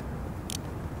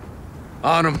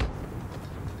 On him.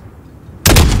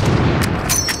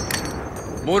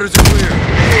 Mortars are clear.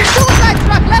 Suicide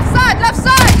truck! Left side! Left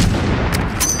side!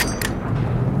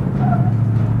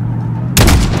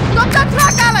 Stop that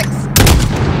truck, Alex!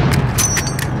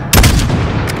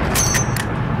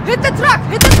 Hit the truck!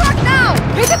 Hit the truck now!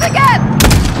 Hit it again!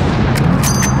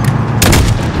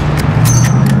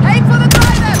 Aim for the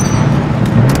driver!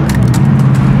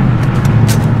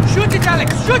 Shoot it, Alex!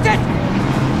 Shoot it!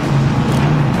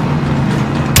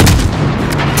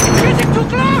 It's getting too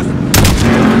close!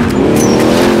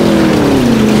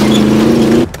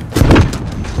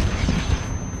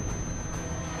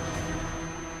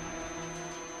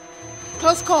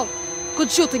 Close call.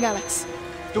 Good shooting, Alex.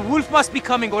 The wolf must be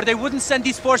coming, or they wouldn't send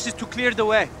these forces to clear the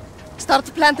way. Start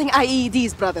planting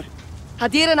IEDs, brother.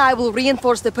 Hadir and I will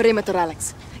reinforce the perimeter,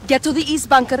 Alex. Get to the east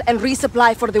bunker and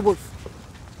resupply for the wolf.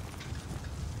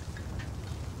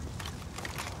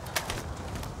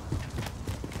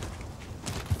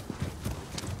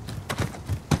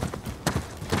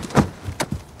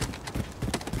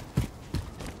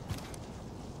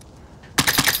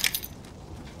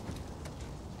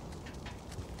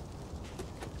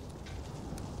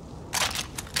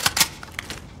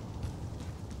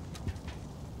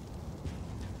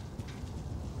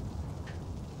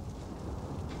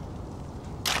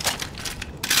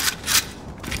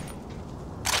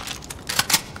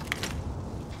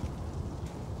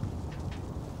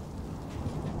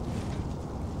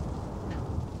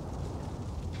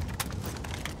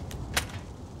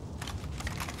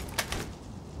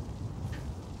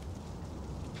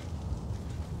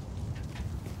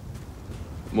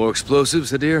 More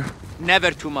explosives, Hadir?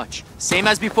 Never too much. Same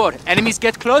as before. Enemies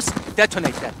get close,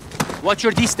 detonate them. Watch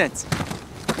your distance.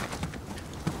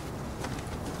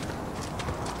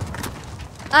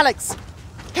 Alex,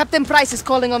 Captain Price is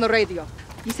calling on the radio.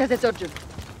 He says it's urgent.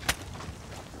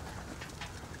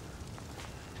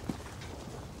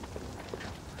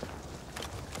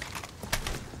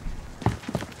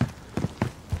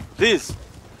 Please.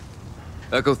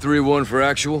 Echo 3-1 for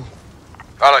actual.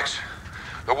 Alex,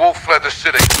 the wolf fled the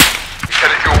city. He's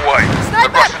headed your way. Sniper!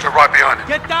 The Russians are right behind him.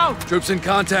 Get down! Troops in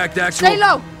contact, actual. Stay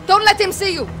low! Don't let him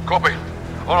see you! Copy.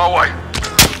 On our way.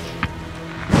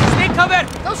 Stay covered!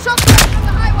 Those shots are from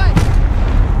the highway!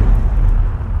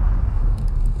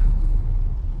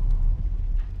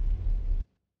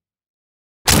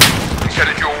 He's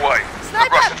headed your way. Sniper!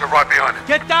 The Russians are right behind him.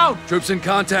 Get down! Troops in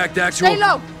contact, actual. Stay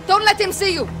low! Don't let him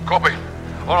see you! Copy.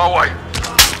 On our way.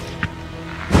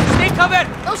 Stay covered!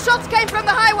 Those shots came from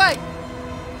the highway!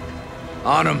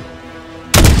 On him.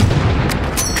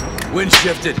 Wind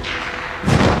shifted.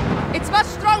 It's much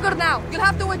stronger now. You'll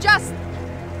have to adjust.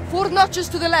 4 notches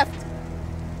to the left.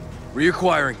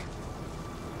 Reacquiring.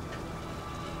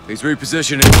 He's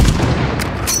repositioning.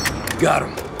 Got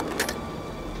him.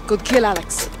 Good kill,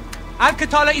 Alex.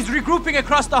 Al-Qatala is regrouping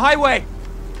across the highway.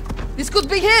 This could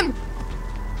be him!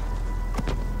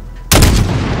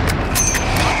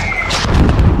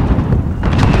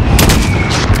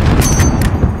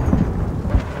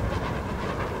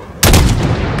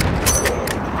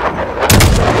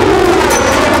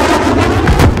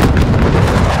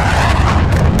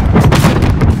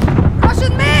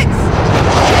 Russian mix!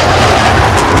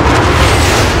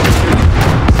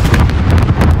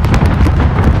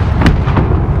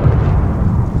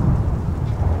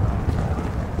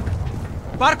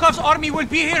 Barkov's army will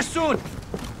be here soon.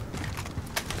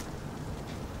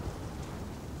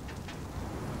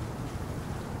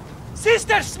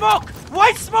 Sister, smoke!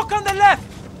 White smoke on the left!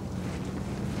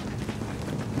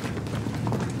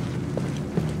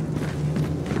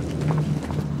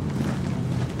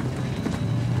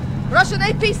 Russian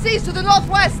APCs to the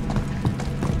northwest!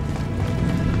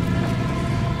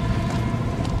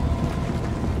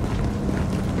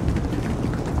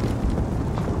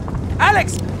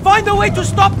 Alex, find a way to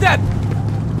stop them!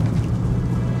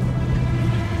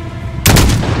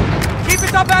 Keep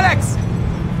it up, Alex!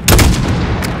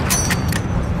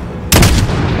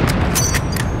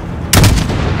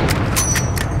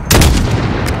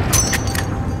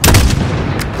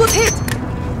 Good hit!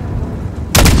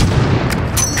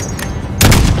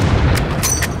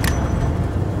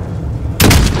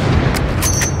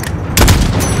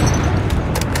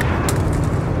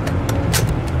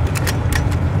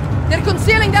 They're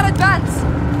concealing their advance!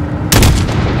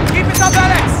 Keep it up,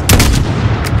 Alex!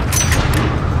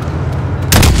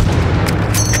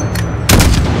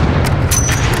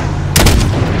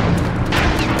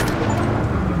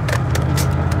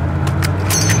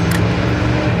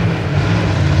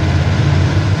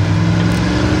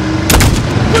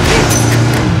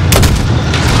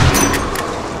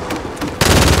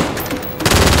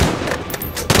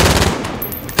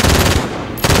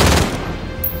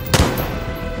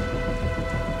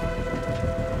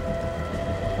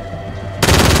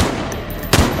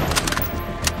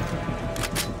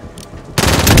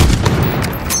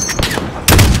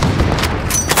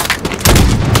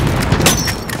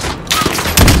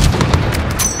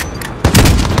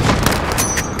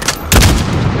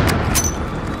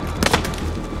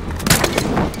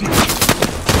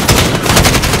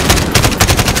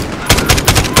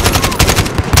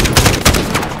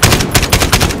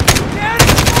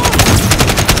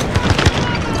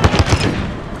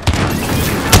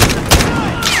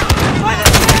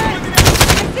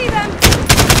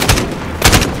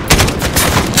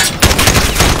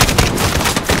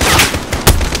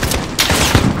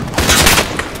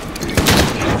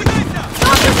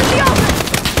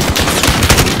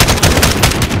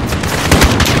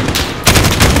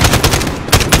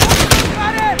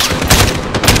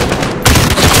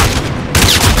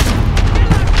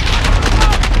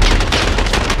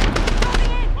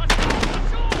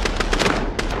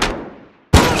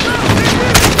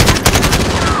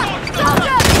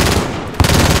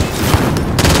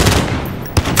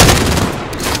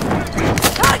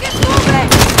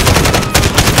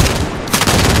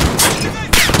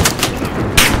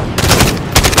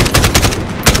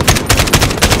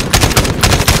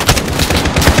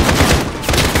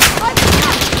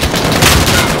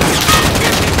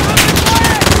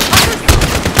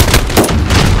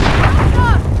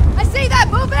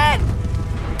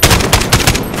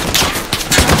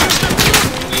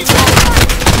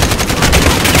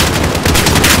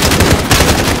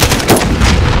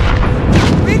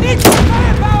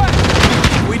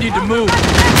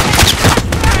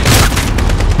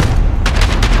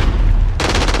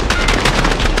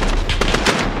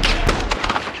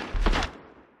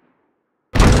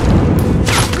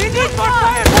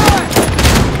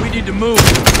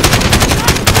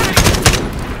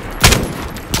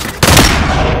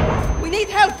 We need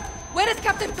help! Where is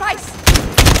Captain Price?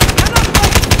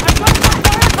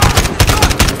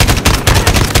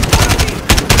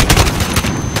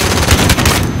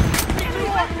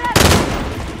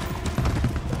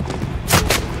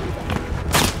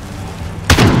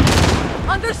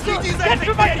 Get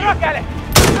to my truck, Alex!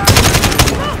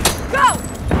 Go!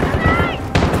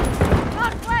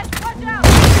 Northwest, watch out!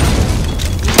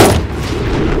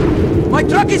 My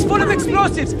truck is full of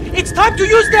explosives! It's time to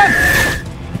use them!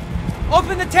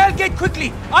 Open the tailgate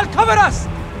quickly! I'll cover us!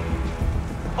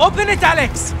 Open it,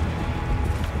 Alex!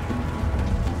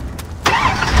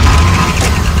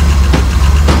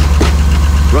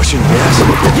 Russian gas?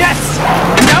 Yes!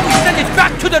 And now we send it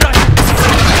back to the Russians!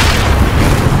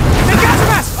 The gas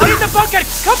masks are in the bunker!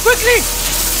 Come quickly!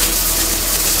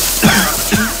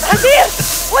 Azir!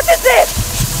 What is this?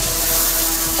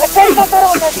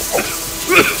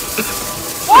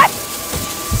 What?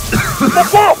 The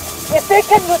gas! If they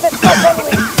can use it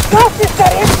properly, go, sister,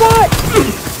 inside!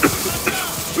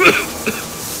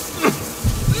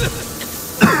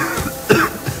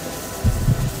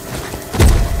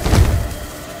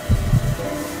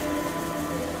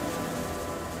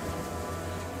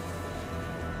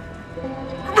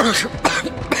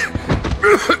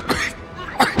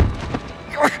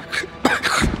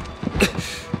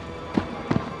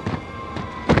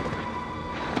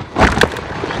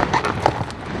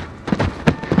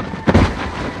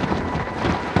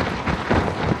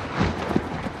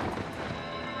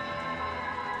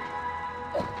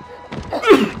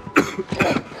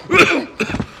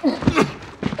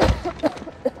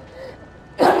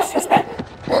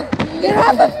 Get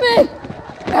off of me!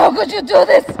 How could you do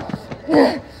this?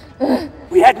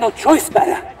 We had no choice,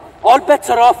 Bara. All bets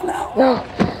are off now. No,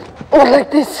 or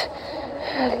like this.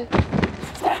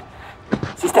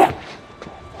 Sister.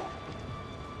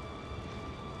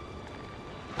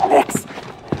 Alex.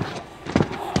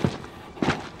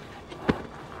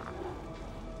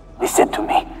 Listen to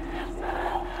me.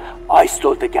 I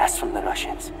stole the gas from the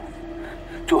Russians.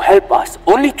 To help us,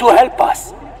 only to help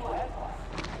us.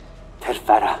 Tell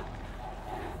Farah.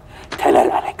 Tell her,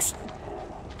 Alex.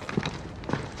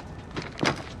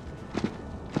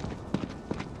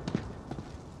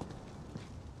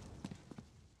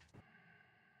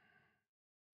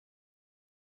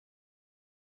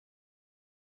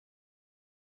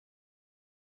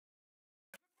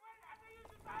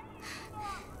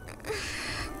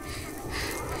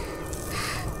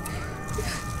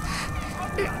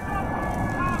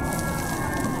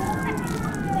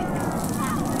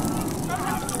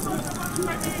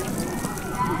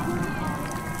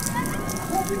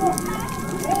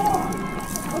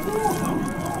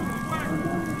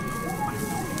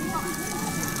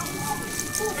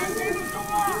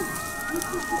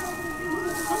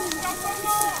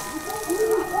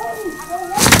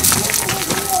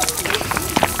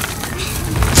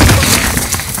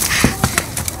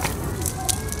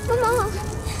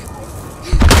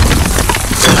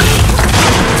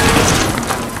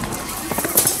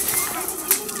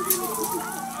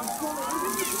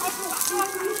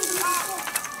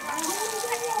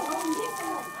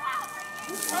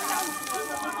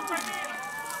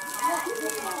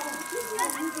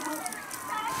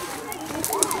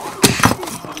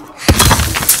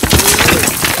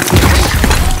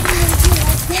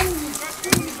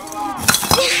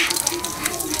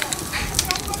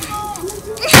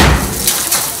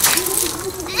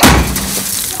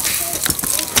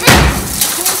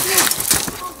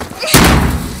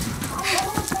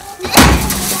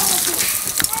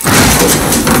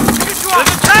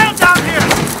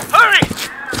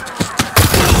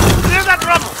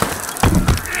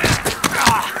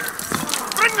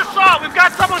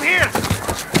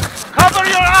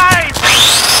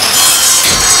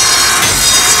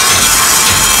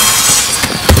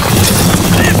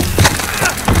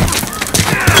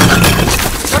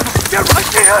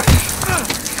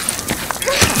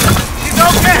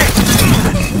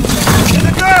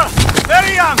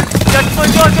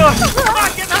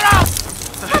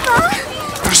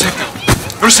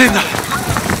 Rosenda!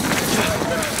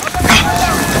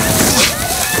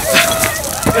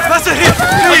 Get faster here!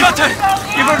 Please!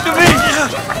 Give her to me!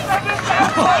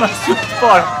 Oh, my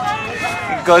sweetheart.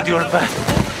 Thank God you're back.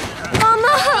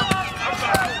 Mama!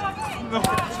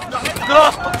 No!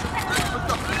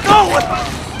 No!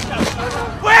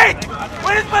 Wait!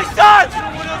 Where is my son?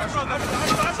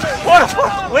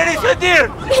 Where is your dear?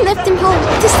 We left him home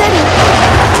to study.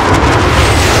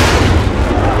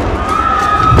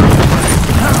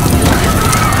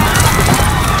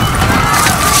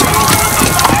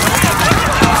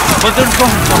 But they're gone.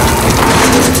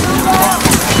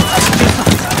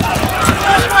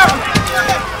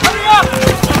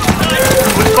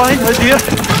 We'll find her, dear,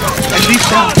 and leave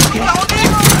town.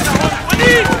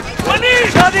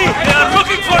 Shadi! They are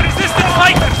looking for resistant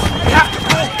fighters! We have to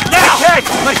go now! Okay,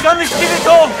 my son is still at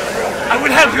home! I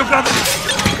will help you, brother!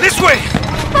 This way!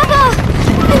 Papa!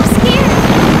 I'm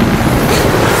scared!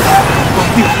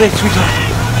 great, sweetheart.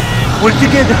 We're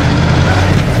together.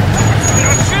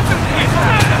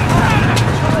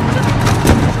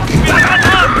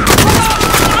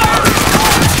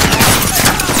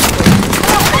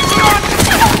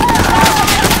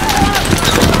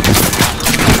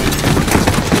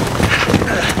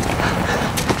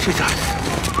 Sweetheart,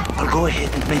 I'll go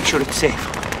ahead and make sure it's safe.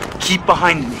 Keep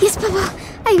behind me. Yes, Papa.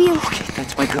 I will. Okay,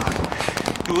 that's my girl.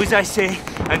 Do as I say,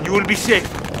 and you will be safe.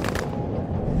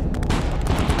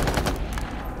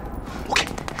 Okay,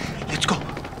 let's go.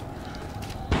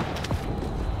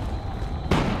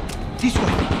 This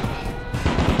way.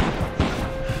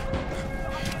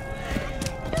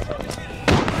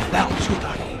 Now,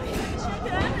 sweetheart.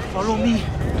 Follow me.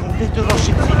 Don't let the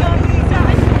Russians see you.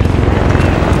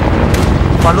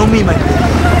 Follow me, my baby.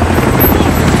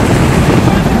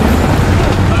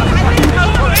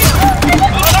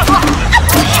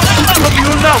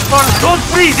 Now, Farah, don't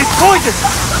freeze, it's poison!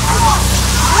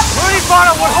 Hurry,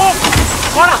 Farah, we're home!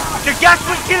 Farah, the gas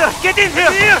will kill us! Get in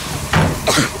here!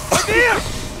 Come here!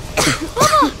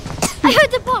 Mama! I heard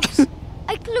the bombs!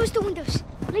 I closed the windows,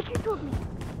 like you told me.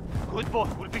 Good boy,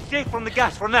 we'll be safe from the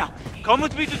gas for now. Come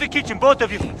with me to the kitchen, both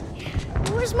of you.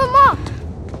 Where's Mama?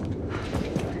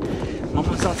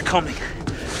 Mama's not coming.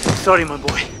 Sorry, my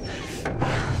boy.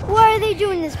 Why are they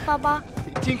doing this, Papa?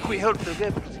 They think we helped the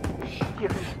rebels. Here,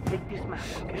 take this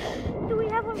mask, okay? Do we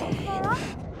have one for Farah?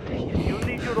 You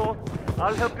need your own.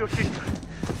 I'll help your sister.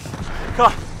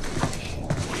 Come.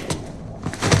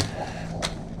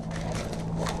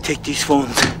 Take these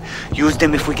phones. Use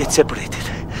them if we get separated.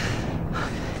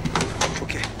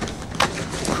 Okay.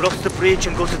 Cross the bridge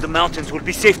and go to the mountains. We'll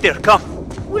be safe there. Come.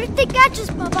 What if they catch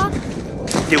us, Papa?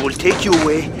 They will take you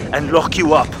away and lock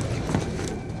you up.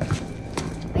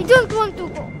 I don't want to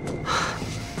go.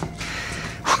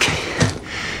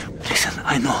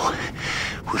 I know.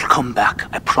 We'll come back,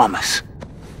 I promise.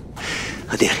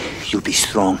 Adair, you be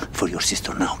strong for your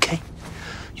sister now, okay?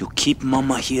 You keep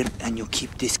Mama here and you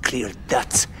keep this clear.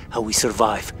 That's how we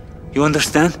survive. You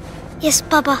understand? Yes,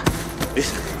 Papa.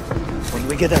 Listen, when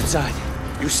we get outside,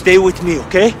 you stay with me,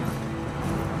 okay?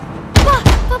 Papa!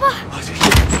 Papa!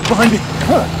 Behind me!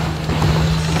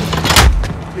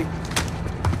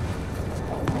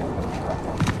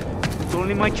 It's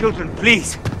only my children,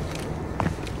 please.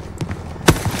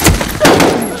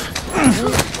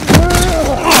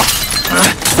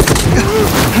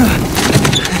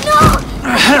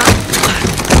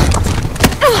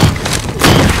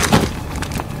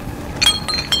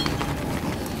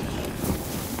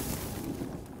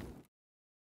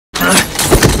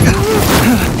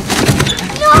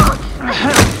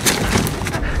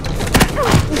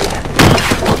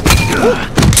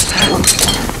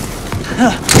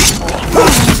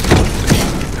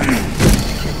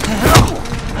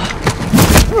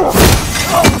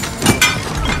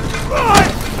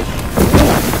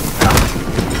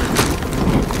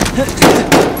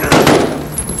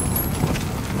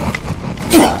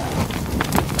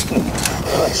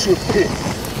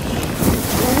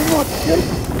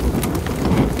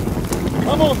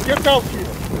 Come on, get out here.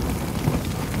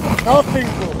 Nothing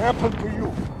will happen to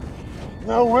you.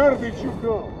 Now where did you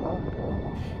go, huh?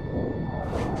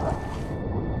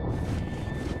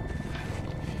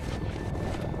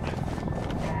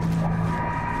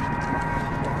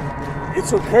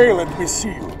 It's okay, let me see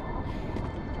you.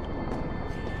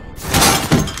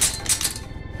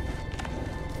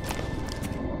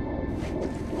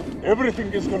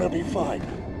 Everything is gonna be fine.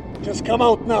 Just come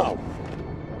out now.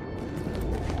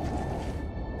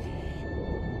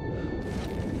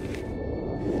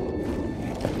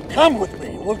 Come with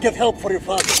me. We'll get help for your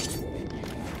father.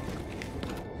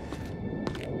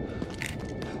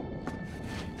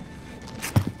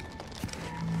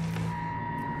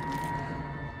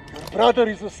 Your brother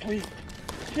is asleep.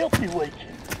 Help me wake him.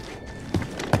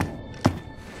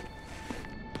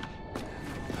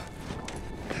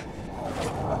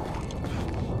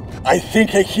 I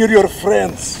think I hear your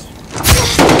friends.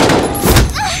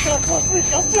 That was me,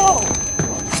 go!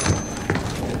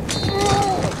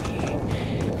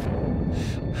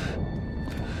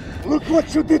 Look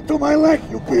what you did to my leg,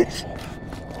 you bitch!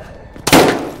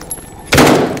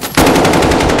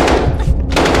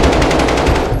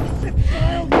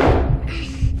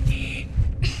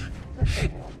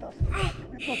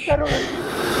 It's a terrorist!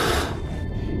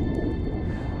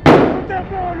 Stand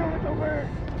down, you little man!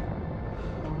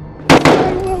 I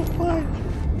will find you!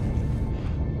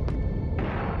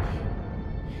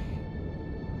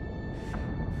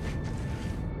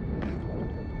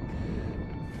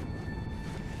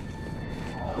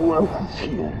 Who else is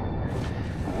here?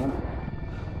 Huh?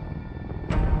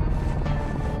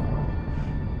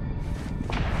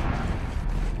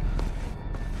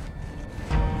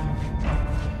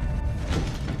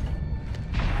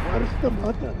 Where's the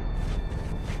mother?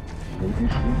 Maybe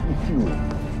she's with you.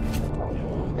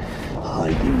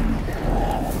 Hiding.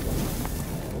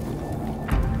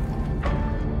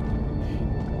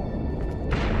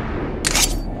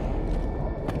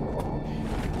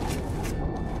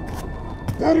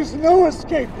 There is no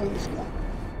escape, Mariska.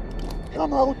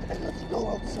 Come out and let's go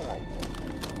outside.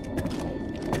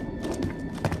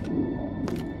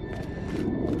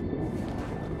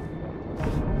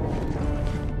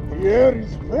 The air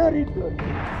is very dirty.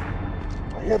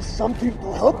 I have something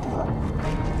to help you.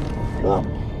 Come,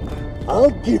 I'll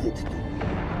give it to you.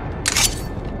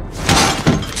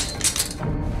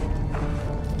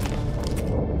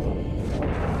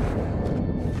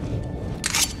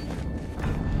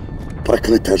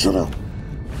 Проклятая жара.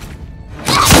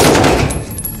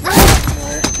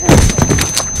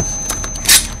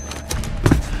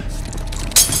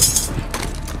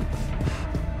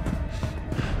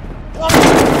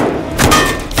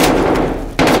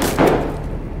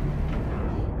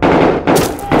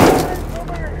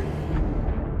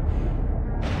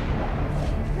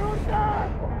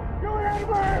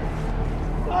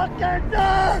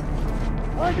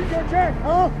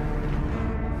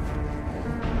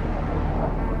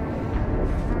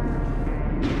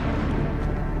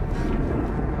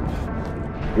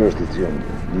 Прежде чем,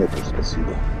 нет,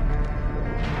 спасибо.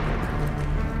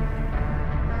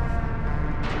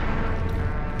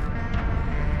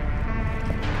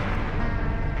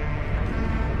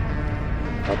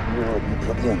 Одно не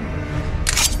проблема.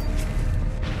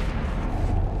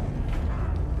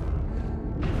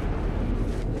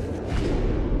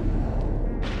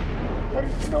 There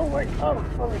is no way out,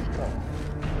 Mariska.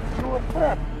 You are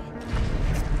trapped.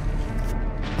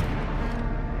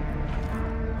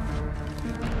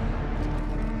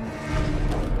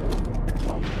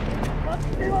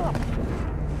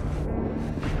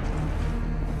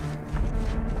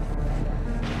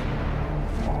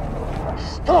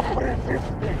 Stop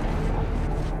resisting!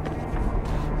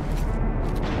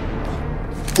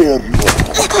 There you are!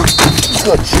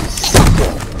 Got you,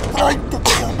 sucker! I took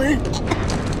me!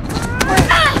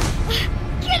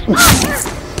 Get off!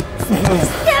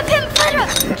 Stab him, Farah!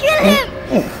 Kill him!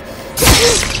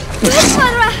 Good,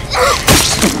 Farah!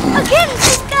 Again,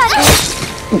 sister!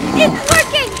 It's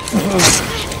working!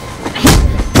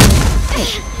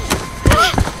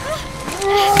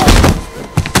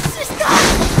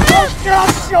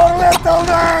 Just your little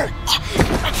nerd!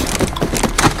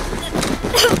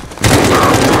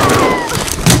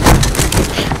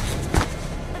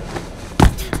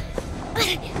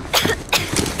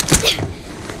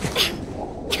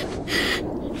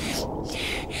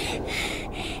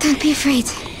 Don't be afraid.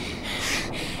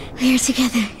 We are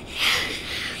together.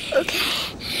 Okay.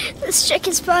 Let's check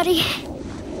his body.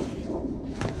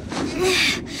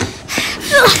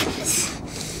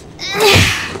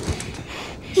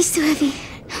 He's too heavy.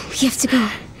 We have to go.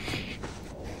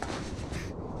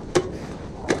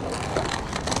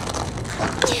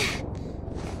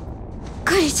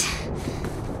 Got it.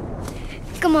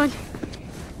 Come on.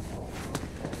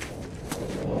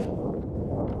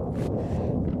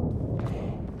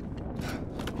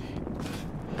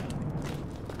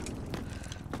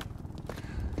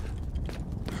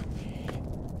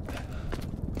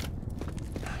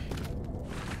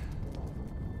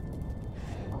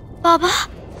 Baba?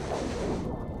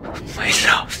 My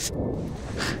love.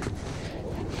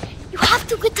 You have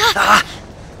to get up.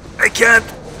 I can't.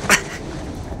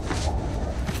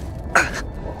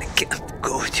 I can't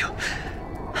go with you.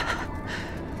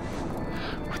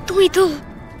 What do we do?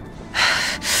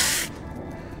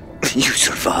 You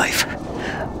survive.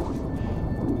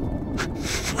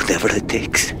 Whatever it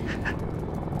takes.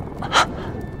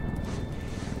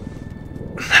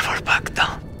 Never back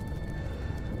down.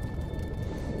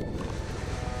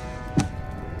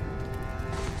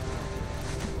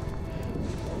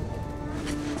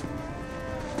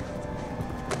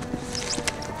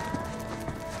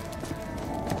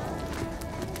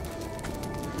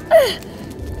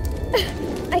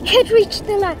 I can't reach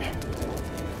the ladder.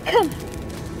 Come,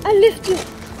 I'll lift you.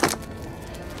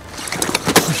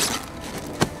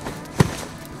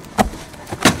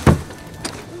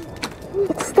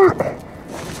 It's stuck.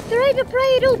 Try to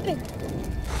pry it open.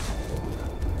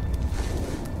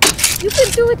 You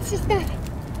can do it, sister.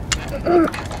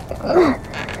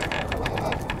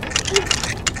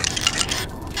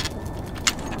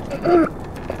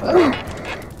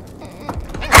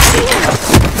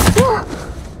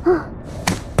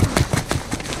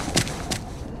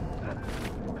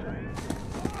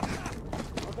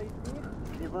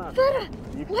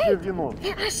 Не все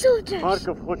виновны.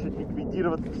 Марков хочет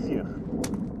ликвидировать всех.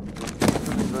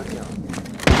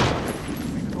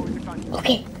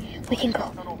 Okay, we can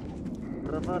go.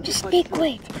 Just stay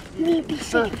quiet. You will be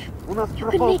safe. You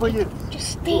can make it.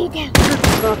 Just stay down.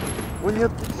 Он не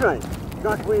отвечает.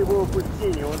 Как вы его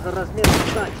упустили? Он же размером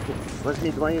тачки.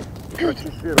 Возьми двоих.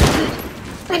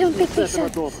 I don't think they saw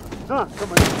us. Да,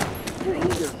 командир.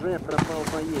 Видишь, же пропал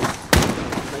боец.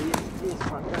 Стоит здесь,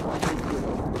 пока не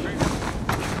придет.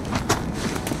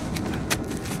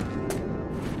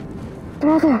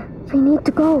 Brother, we need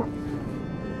to go.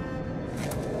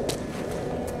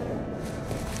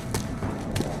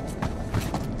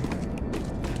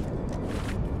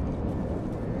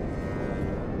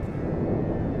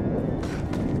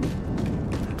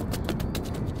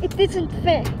 It isn't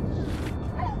fair.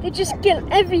 They just kill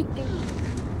everything.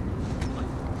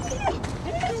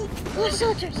 More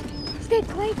soldiers, stay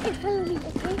quiet and follow me,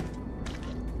 okay?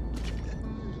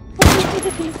 Walk me to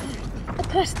the blue car,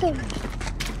 across the road.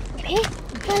 Okay?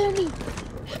 Follow me.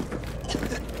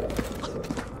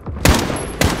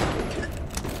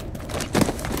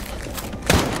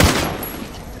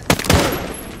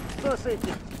 Что с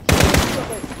этим?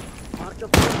 Марка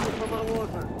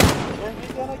помоложе. Он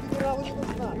ведь генералу не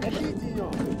нужна. Копите ее.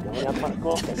 Говорят,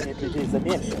 морковка имеет людей за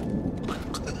меньше.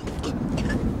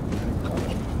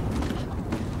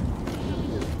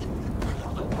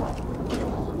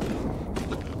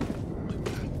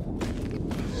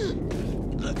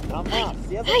 Дома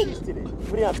все зачистили.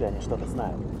 Вряд ли они что-то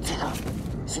знают. Тихо.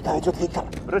 Сюда идет Виктор.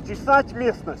 Прочесать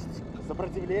местность.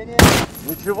 Сопротивление?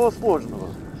 Ничего сложного.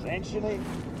 Женщины,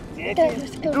 дети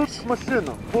идут в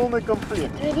машину. Полный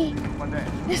комплект.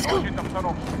 Let's go.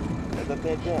 Это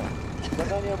ТГ.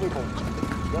 Задание выполнено.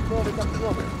 Готовы к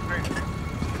обзору.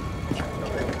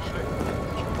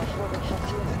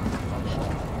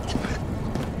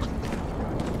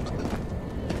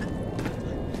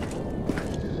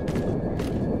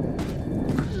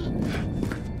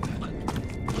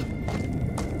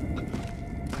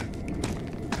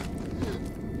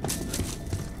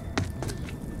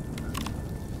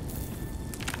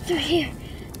 Through here.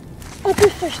 I'll go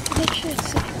first to make sure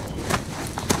it's safe.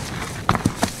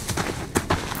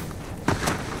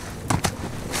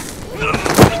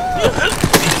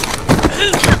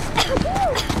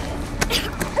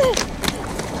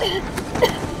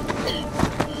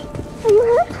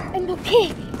 I'm okay.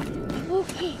 I'm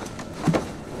okay.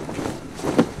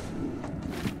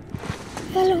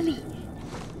 Follow me.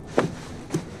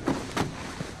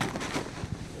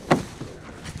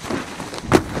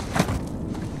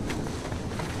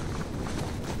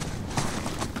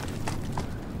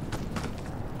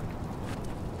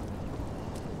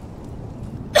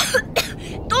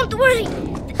 Don't worry.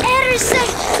 The air is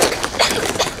safe.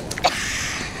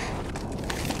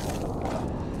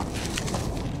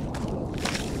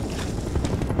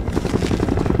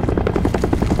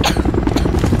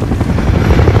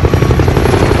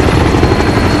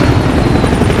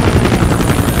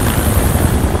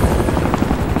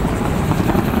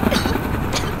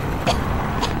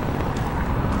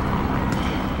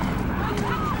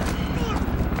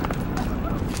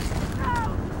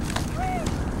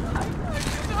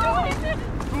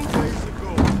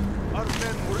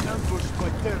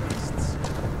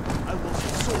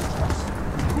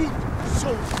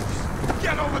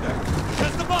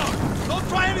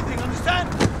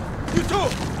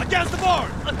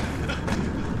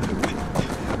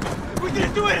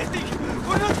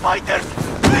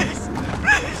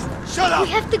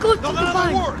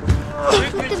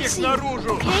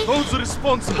 Those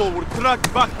responsible were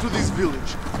tracked back to this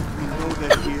village. We know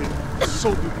they're here,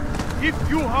 so do we. If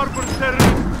you harbor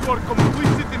terrorists who are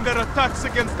complicit in their attacks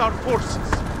against our forces,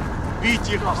 beat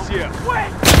их всех.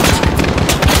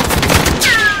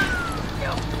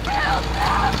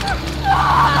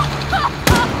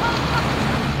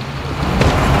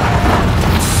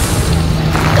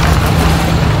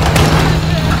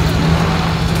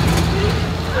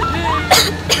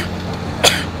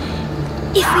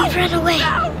 If we run away,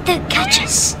 they'll catch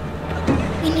us.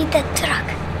 We need that truck.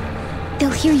 They'll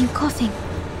hear you coughing.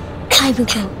 I will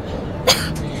go.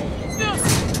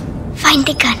 Find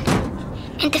the gun.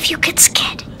 And if you get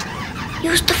scared,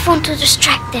 use the phone to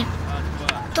distract them.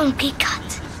 Don't get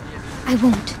caught. I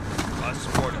won't.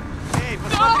 Эй,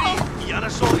 посмотри! Я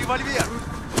нашел револьвер!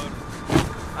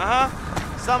 Ага,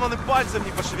 сам он и пальцем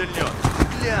не пошевельнет.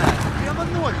 Глянь, прямо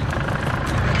новенький.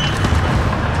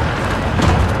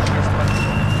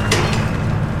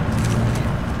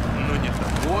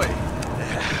 Ой,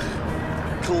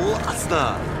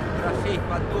 классно! Трофей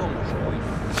по дому, жуй.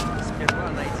 Сперва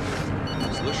найди.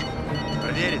 Слышал?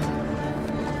 Проверить?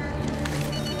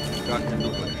 Как ты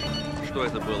думаешь, что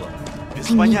это было? Без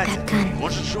понятия.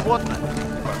 Может, животное?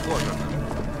 Похоже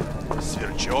на.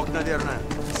 Сверчок, наверное.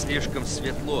 Слишком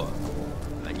светло.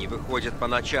 Они выходят по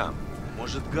ночам.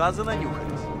 Может, газа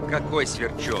нанюхались? Какой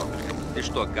сверчок? Ты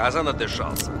что, газа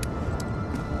надышался?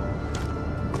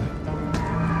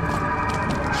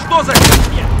 Что за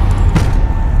херня?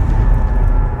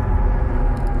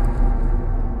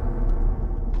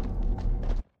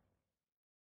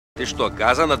 Ты что,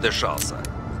 газа надышался?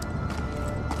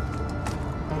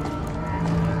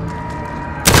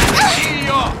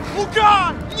 Ее!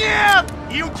 Лука! Нет!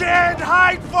 You can't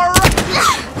hide for...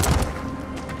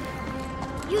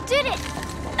 You did it!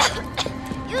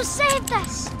 You saved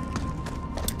us!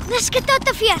 Let's get out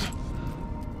of here!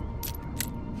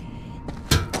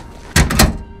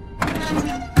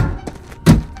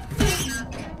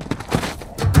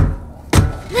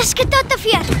 Let's get out of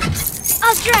here!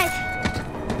 I'll drive!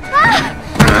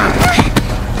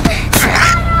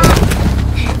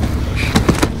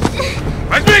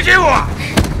 Возьмите его!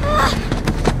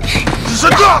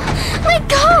 Задок! Let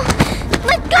go!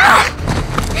 Let go! No!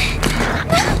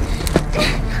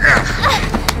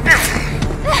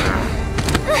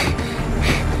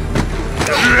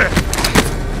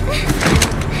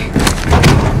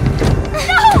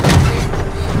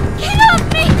 Get off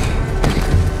me!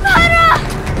 Para!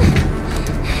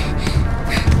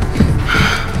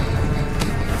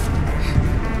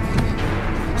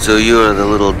 So you are the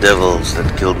little devils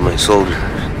that killed my soldiers.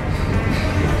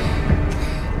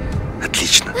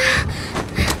 Отлично.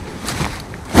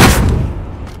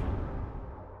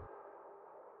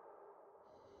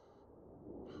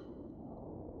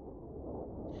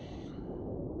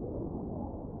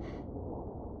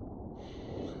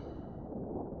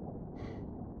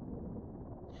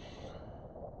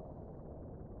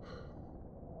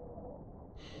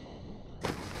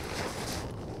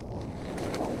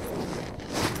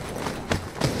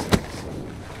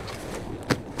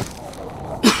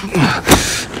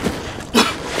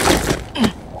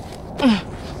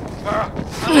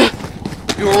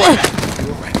 You're all right.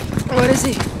 Where is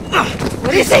he?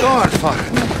 Where is he? God, Father.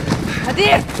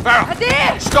 Hadir! Farah!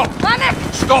 Hadir! Stop! Manek!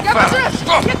 Stop, Farah!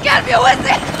 Stop! You can't be with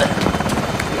it!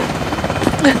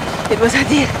 It was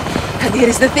Hadir. Hadir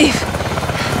is the thief.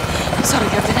 I'm sorry,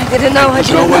 Captain. I didn't know.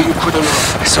 There's no way you could have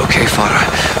known. It's okay, Father.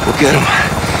 We'll get him.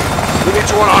 We need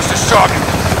to unhouse this target.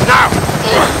 Now!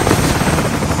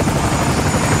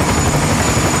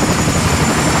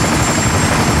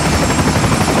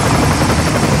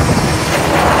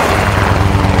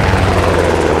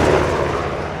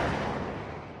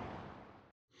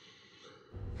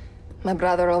 My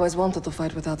brother always wanted to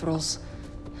fight without rules.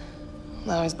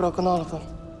 Now he's broken all of them.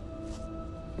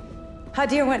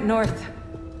 Hadir went north.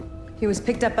 He was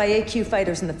picked up by AQ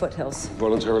fighters in the foothills.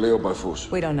 Voluntarily or by force?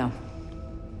 We don't know.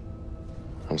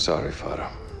 I'm sorry, Father.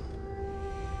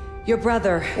 Your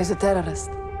brother is a terrorist.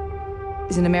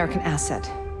 Is an American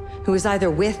asset who is either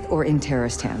with or in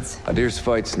terrorist hands. Hadir's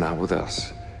fight's not with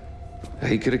us.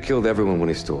 He could have killed everyone when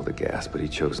he stole the gas, but he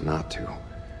chose not to.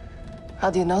 How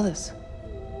do you know this?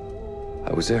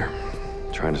 I was there,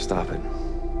 trying to stop it.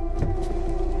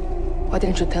 Why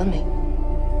didn't you tell me?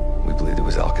 We believed it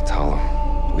was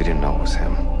Al-Qatala. We didn't know it was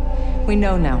him. We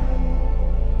know now.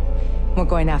 We're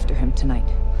going after him tonight.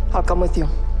 I'll come with you.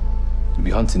 You'll be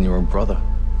hunting your own brother.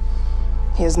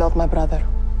 He is not my brother.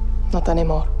 Not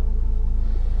anymore.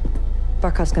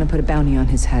 Barkov's gonna put a bounty on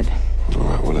his head. All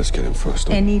right, well, let's get him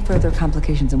first. Any further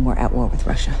complications and we're at war with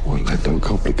Russia. Well, don't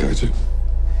complicate it.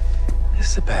 This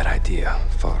is a bad idea,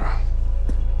 Farah.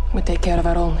 We take care of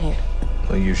our own here.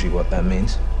 Well, usually what that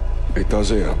means. It does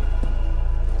here.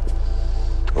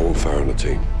 I want Farah on the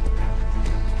team.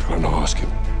 I'm not asking.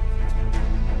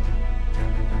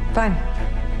 Fine.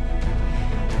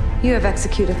 You have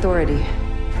execute authority.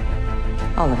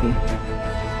 All of you.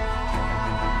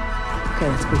 Okay,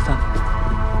 let's brief up.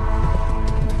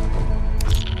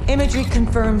 Imagery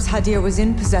confirms Hadir was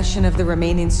in possession of the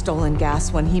remaining stolen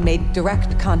gas when he made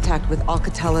direct contact with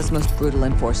Al-Qatala's most brutal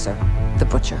enforcer, the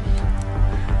Butcher.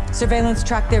 Surveillance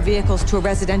tracked their vehicles to a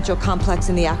residential complex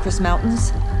in the Akris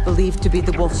Mountains, believed to be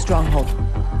the Wolf stronghold.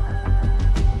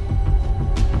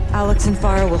 Alex and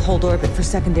Farah will hold orbit for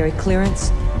secondary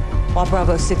clearance, while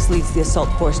Bravo 6 leads the assault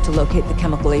force to locate the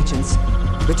chemical agents,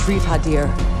 retrieve Hadir,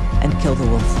 and kill the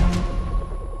Wolf.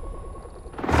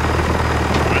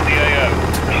 We're in the AO.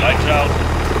 Lights out.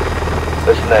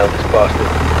 Let's nail this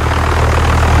bastard.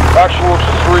 Actual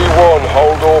to 3-1,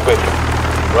 hold orbit.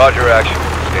 Roger, action.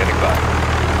 Standing by.